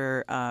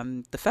under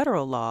the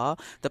federal law,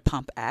 the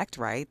PUMP Act,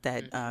 right,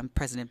 that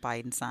President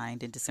Biden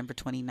signed in December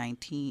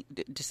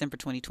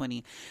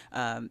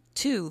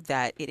 2022,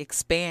 that it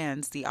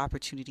expands the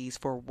opportunities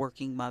for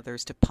working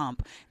mothers to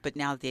pump, but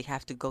now they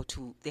have to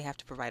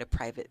provide a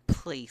private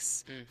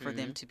place for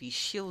them to be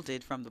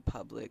shielded from the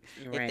public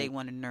if they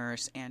want to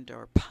nurse and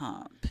or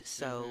pump.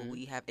 So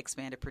we have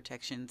expanded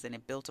protections, and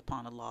it built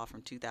upon a law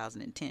from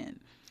 2010.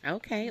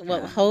 Okay.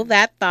 Well, hold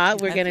that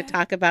thought. We're going to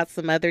talk about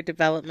some other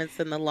developments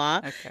in the law.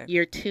 Okay.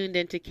 You're tuned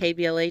into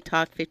KBLA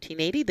Talk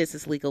 1580. This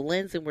is Legal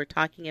Lens, and we're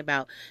talking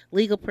about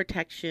legal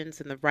protections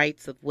and the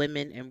rights of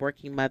women and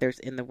working mothers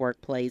in the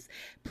workplace.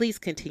 Please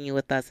continue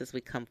with us as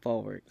we come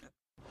forward.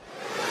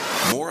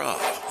 More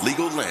of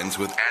Legal Lens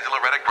with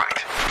Angela Reddick Wright,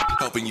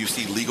 helping you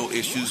see legal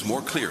issues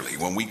more clearly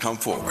when we come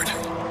forward.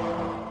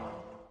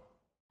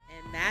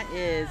 That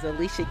is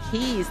Alicia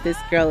Keys, This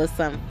Girl Is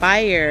on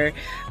Fire.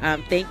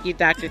 Thank you,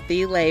 Dr.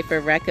 Thelá, for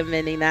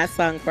recommending that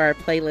song for our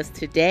playlist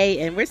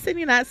today. And we're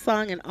sending that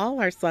song and all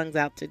our songs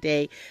out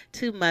today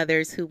to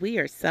mothers who we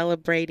are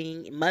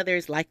celebrating.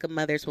 Mothers like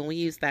mothers. When we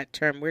use that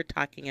term, we're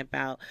talking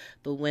about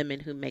the women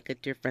who make a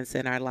difference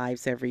in our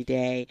lives every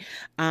day.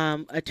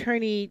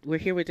 We're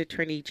here with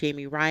attorney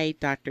Jamie Wright,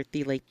 Dr.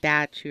 Thelá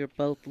Thatch, who are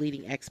both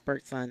leading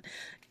experts on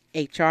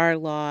HR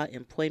law,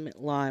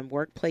 employment law, and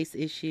workplace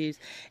issues.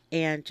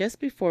 And just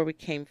before we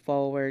came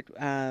forward,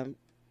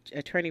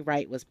 Attorney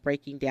Wright was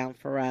breaking down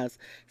for us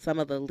some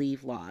of the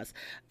leave laws.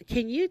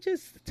 Can you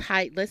just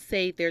let's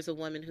say there's a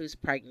woman who's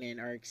pregnant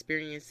or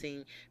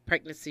experiencing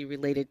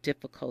pregnancy-related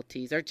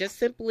difficulties, or just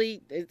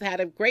simply has had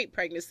a great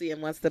pregnancy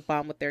and wants to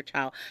bond with their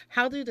child.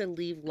 How do the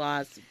leave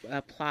laws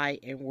apply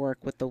and work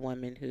with the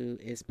woman who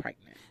is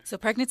pregnant? So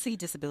pregnancy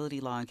disability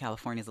law in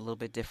California is a little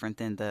bit different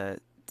than the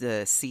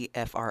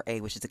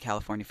CFRA, which is the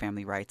California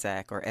Family Rights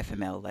Act, or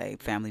FMLA,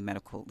 Family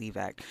Medical Leave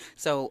Act.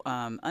 So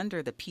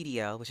under the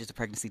PDL, which is the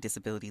pregnancy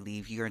disability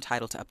leave, you're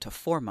entitled to up to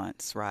 4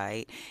 months,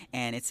 right?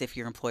 And it's if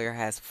your employer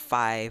has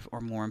 5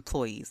 or more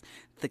employees.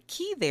 The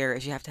key there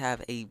is you have to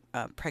have a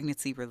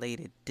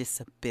pregnancy-related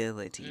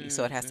disability.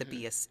 So it has to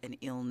be an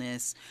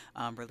illness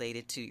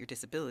related to your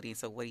disability.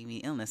 So what do you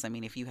mean illness? I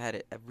mean, if you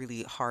had a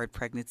really hard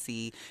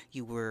pregnancy,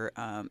 you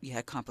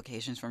had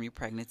complications from your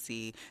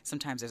pregnancy.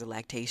 Sometimes there's a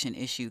lactation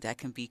issue that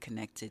can be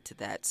connected to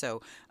that.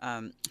 So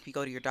if you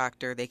go to your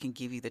doctor, they can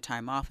give you the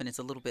time off, and it's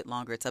a little bit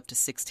longer. It's up to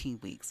 16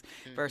 weeks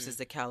versus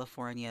the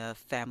California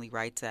Family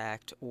Rights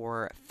Act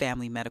or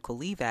Family Medical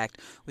Leave Act,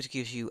 which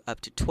gives you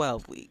up to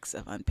 12 weeks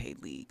of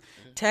unpaid leave.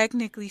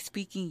 Technically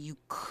speaking, you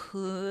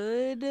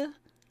could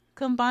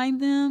combine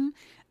them,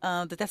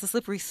 but that's a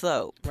slippery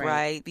slope,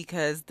 right?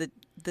 Because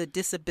the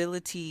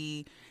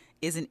disability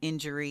is an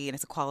injury and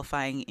it's a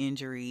qualifying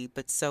injury,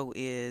 but so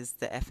is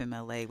the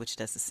FMLA, which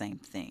does the same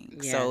thing.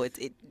 Yes. So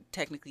it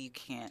technically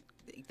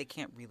they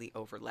can't really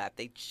overlap.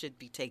 They should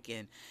be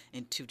taken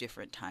in 2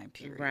 different time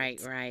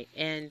periods. Right.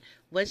 And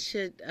what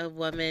should a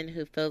woman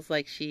who feels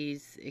like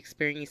she's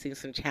experiencing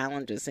some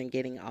challenges in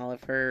getting all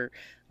of her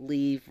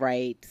leave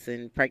rights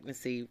and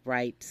pregnancy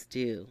rights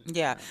do?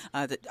 Yeah,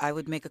 I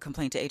would make a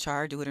complaint to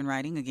HR, do it in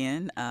writing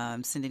again,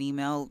 send an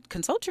email,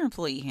 consult your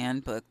employee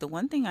handbook. The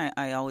one thing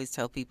I always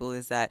tell people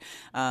is that,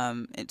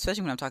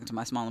 especially when I'm talking to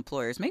my small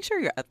employers, make sure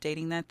you're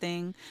updating that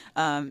thing.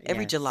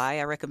 Every July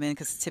I recommend,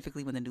 because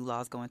typically when the new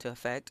laws go into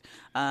effect.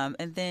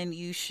 And then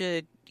you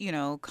should,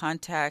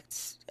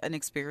 contact an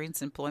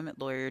experienced employment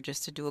lawyer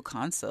just to do a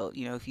consult.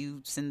 If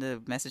you send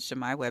a message to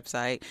my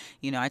website,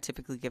 I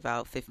typically give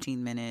out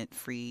 15-minute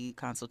free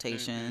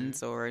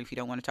consultations. Or if you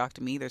don't want to talk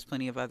to me, there's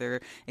plenty of other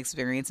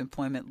experienced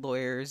employment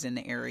lawyers in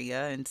the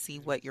area, and see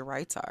what your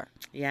rights are.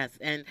 Yes.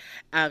 And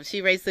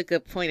she raised a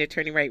good point.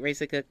 Attorney Wright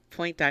raised a good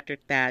point, Dr.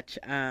 Thatch.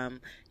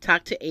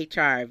 Talk to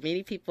HR.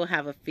 Many people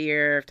have a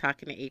fear of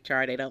talking to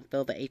HR. They don't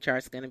feel that HR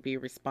is going to be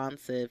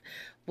responsive.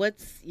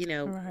 What's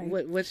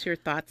your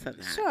thoughts on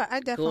that? Sure,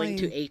 I going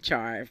definitely. to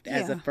HR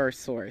as a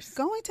first source?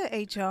 Going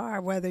to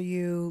HR, whether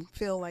you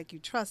feel like you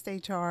trust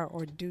HR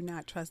or do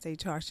not trust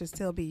HR, should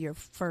still be your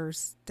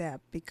first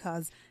step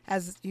because,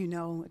 as you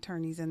know,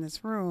 attorneys in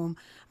this room,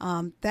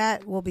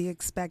 that will be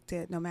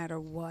expected no matter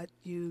what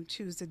you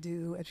choose to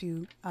do if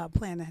you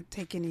plan to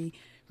take any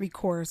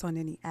recourse on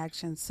any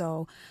action.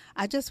 So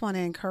I just want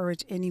to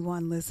encourage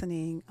anyone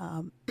listening.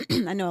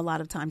 I know a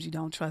lot of times you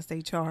don't trust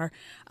HR,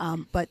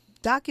 but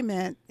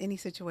document any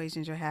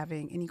situations you're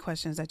having, any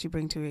questions that you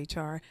bring to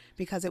HR,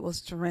 because it will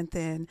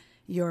strengthen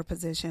your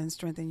position,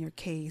 strengthen your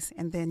case,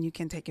 and then you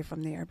can take it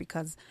from there.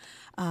 Because,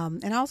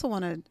 and I also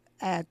want to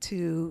add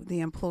to the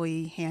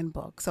employee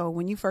handbook. So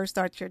when you first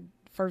start your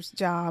first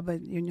job,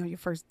 your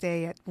first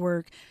day at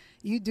work,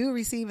 you do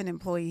receive an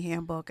employee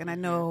handbook. And I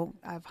know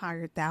I've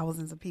hired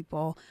thousands of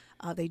people.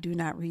 They do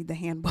not read the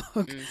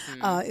handbook.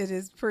 It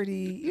is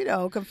pretty,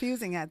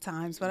 confusing at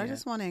times. But I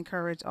just want to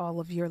encourage all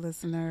of your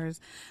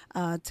listeners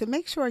to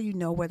make sure you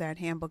know where that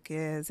handbook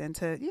is and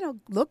to,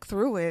 look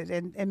through it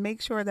and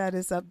make sure that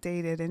it's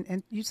updated.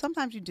 And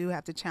sometimes you do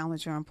have to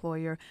challenge your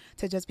employer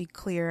to just be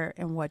clear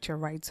in what your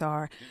rights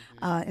are.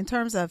 In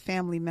terms of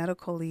family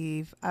medical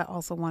leave, I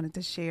also wanted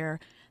to share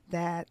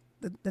that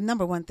the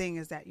number one thing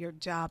is that your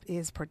job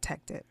is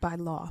protected by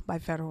law, by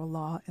federal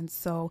law. And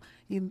so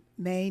you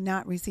may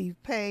not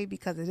receive pay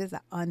because it is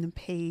an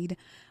unpaid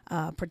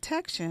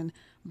protection.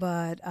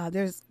 But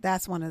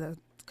that's one of the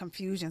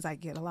confusions I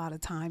get a lot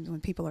of times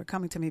when people are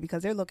coming to me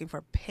because they're looking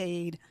for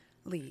paid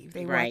leave.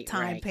 They want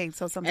time paid.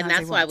 So sometimes and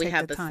that's why we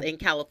have time. In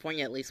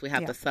California, at least, we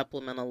have the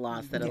supplemental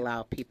laws that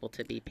allow people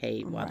to be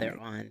paid while they're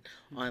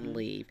on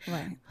leave.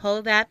 Right.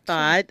 Hold that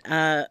thought.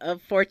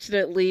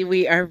 Unfortunately,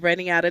 we are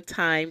running out of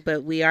time,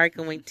 but we are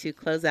going to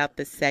close out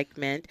this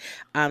segment.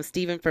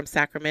 Stephen from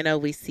Sacramento,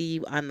 we see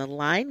you on the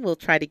line. We'll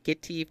try to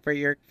get to you for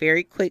your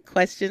very quick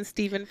question,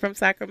 Stephen from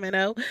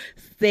Sacramento.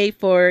 Stay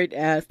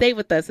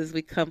with us as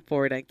we come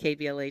forward on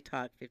KBLA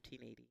Talk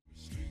 1580.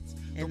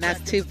 And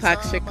that's Tupac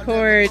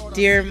Shakur,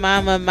 Dear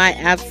Mama, my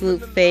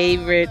absolute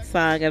favorite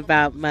song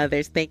about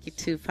mothers. Thank you,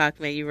 Tupac.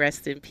 May you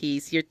rest in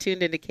peace. You're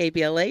tuned into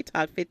KBLA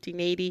Talk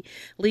 1580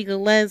 Legal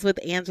Lens with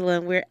Angela,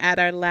 and we're at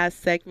our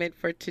last segment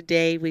for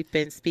today. We've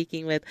been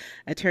speaking with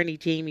attorney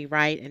Jamie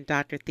Wright and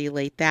Dr.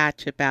 Thelá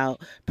Thatch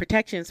about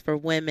protections for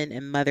women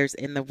and mothers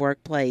in the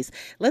workplace.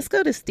 Let's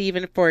go to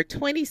Stephen for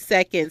 20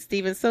 seconds.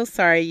 Stephen, so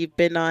sorry you've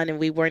been on and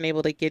we weren't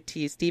able to get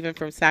to you. Stephen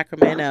from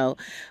Sacramento,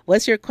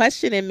 what's your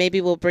question? And maybe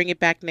we'll bring it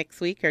back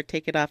next week or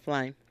take it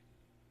offline.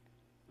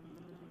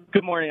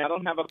 Good morning. I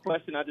don't have a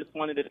question. I just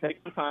wanted to take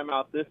some time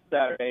out this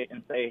Saturday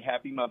and say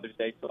Happy Mother's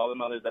Day to all the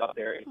mothers out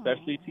there,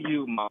 especially to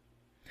you, Mom.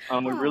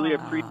 We really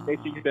appreciate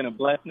you. You've been a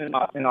blessing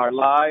in our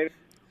lives.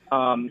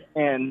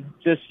 And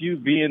just you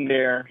being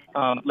there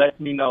lets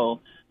me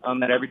know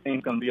that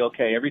everything's going to be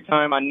okay. Every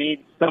time I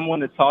need someone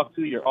to talk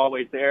to, you're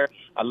always there.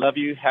 I love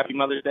you. Happy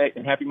Mother's Day,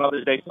 and Happy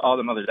Mother's Day to all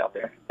the mothers out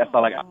there. That's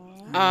all I got.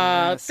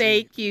 Oh,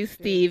 thank you,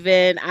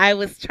 Stephen. I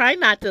was trying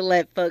not to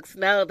let folks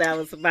know that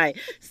was my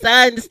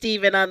son,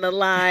 Stephen, on the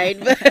line,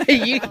 but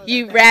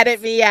you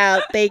ratted me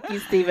out. Thank you,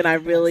 Stephen. I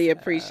really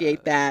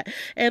appreciate that.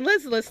 And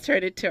let's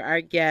turn it to our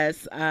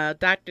guest,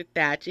 Dr.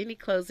 Thatch. Any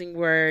closing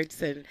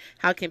words, and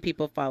how can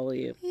people follow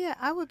you? Yeah,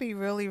 I would be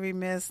really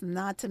remiss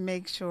not to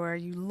make sure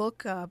you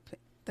look up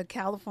the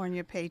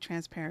California Pay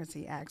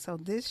Transparency Act. So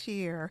this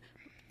year,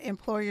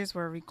 employers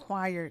were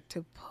required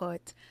to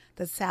put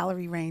the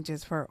salary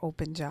ranges for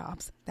open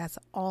jobs. That's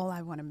all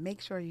I want to make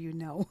sure you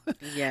know.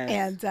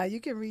 Yes. And you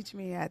can reach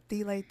me at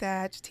Thelá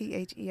Thatch,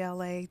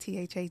 Thela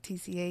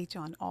Thatch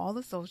on all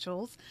the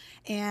socials.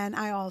 And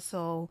I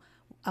also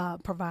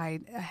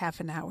provide a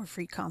half an hour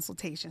free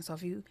consultation. So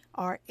if you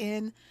are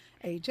in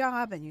a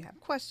job and you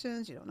have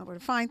questions, you don't know where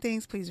to find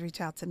things, please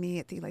reach out to me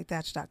at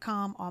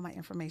thelathatch.com. All my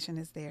information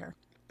is there.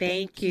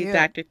 Thank you,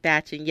 Dr.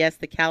 Thatch. And yes,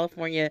 the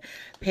California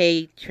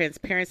Pay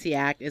Transparency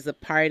Act is a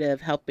part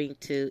of helping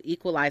to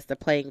equalize the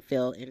playing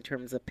field in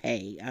terms of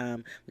pay.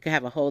 We could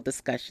have a whole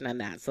discussion on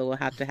that, so we'll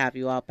have to have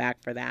you all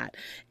back for that.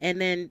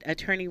 And then,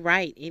 Attorney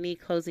Wright, any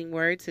closing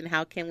words, and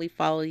how can we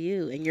follow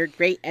you and your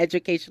great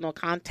educational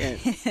content?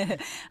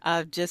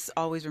 Just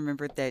always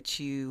remember that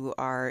you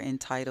are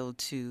entitled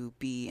to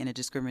be in a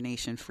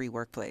discrimination-free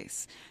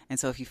workplace. And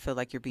so if you feel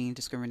like you're being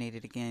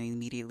discriminated against,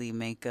 immediately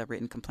make a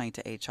written complaint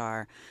to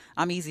HR.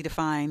 I'm easy to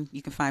find.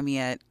 You can find me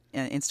at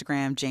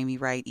Instagram, Jamie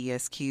Wright,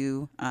 ESQ.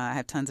 I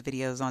have tons of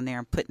videos on there.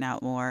 I'm putting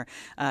out more.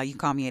 You can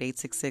call me at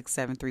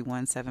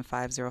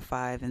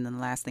 866-731-7505. And then the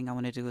last thing I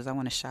want to do is I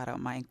want to shout out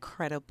my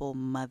incredible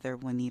mother,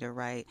 Juanita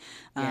Wright.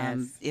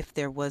 Yes. If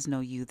there was no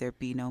you, there'd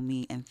be no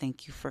me. And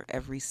thank you for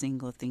every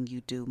single thing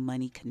you do.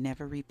 Money can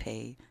never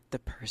repay the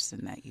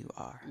person that you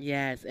are.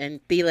 Yes. And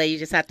Thelá, you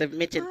just have to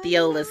mention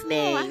Theola's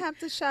name. I have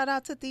to shout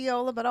out to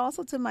Theola, but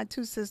also to my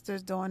two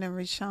sisters, Dawn and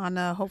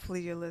Rishana.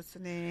 Hopefully you're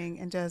listening.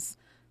 And just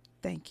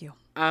thank you.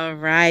 All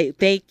right.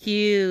 Thank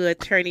you,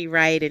 Attorney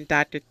Wright and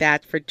Dr.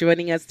 Thatch, for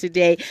joining us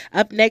today.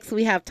 Up next,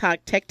 we have Talk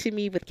Tech to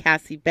Me with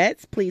Cassie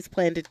Betts. Please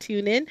plan to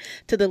tune in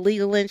to the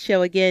Legal Lens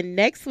Show again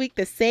next week,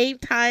 the same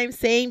time,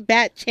 same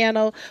bat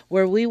channel,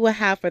 where we will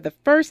have for the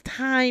first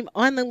time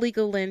on the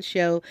Legal Lens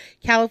Show,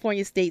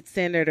 California State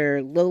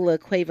Senator Lola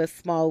Cuevas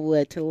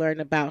Smallwood to learn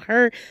about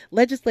her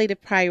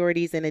legislative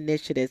priorities and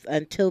initiatives.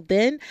 Until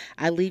then,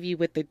 I leave you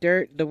with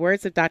the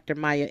words of Dr.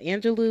 Maya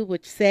Angelou,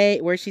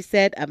 where she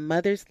said, "A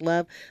mother's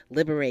love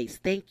liberates."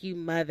 Thank you,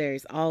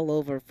 mothers all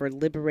over, for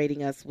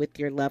liberating us with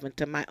your love. And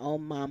to my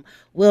own mom,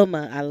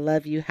 Wilma, I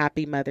love you.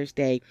 Happy Mother's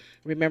Day.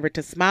 Remember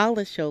to smile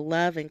and show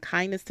love and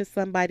kindness to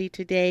somebody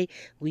today.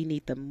 We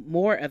need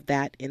more of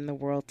that in the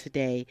world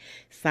today.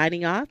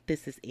 Signing off,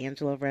 this is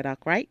Angela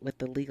Reddock Wright with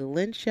the Legal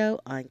Lens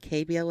Show on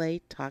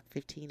KBLA Talk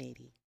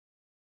 1580.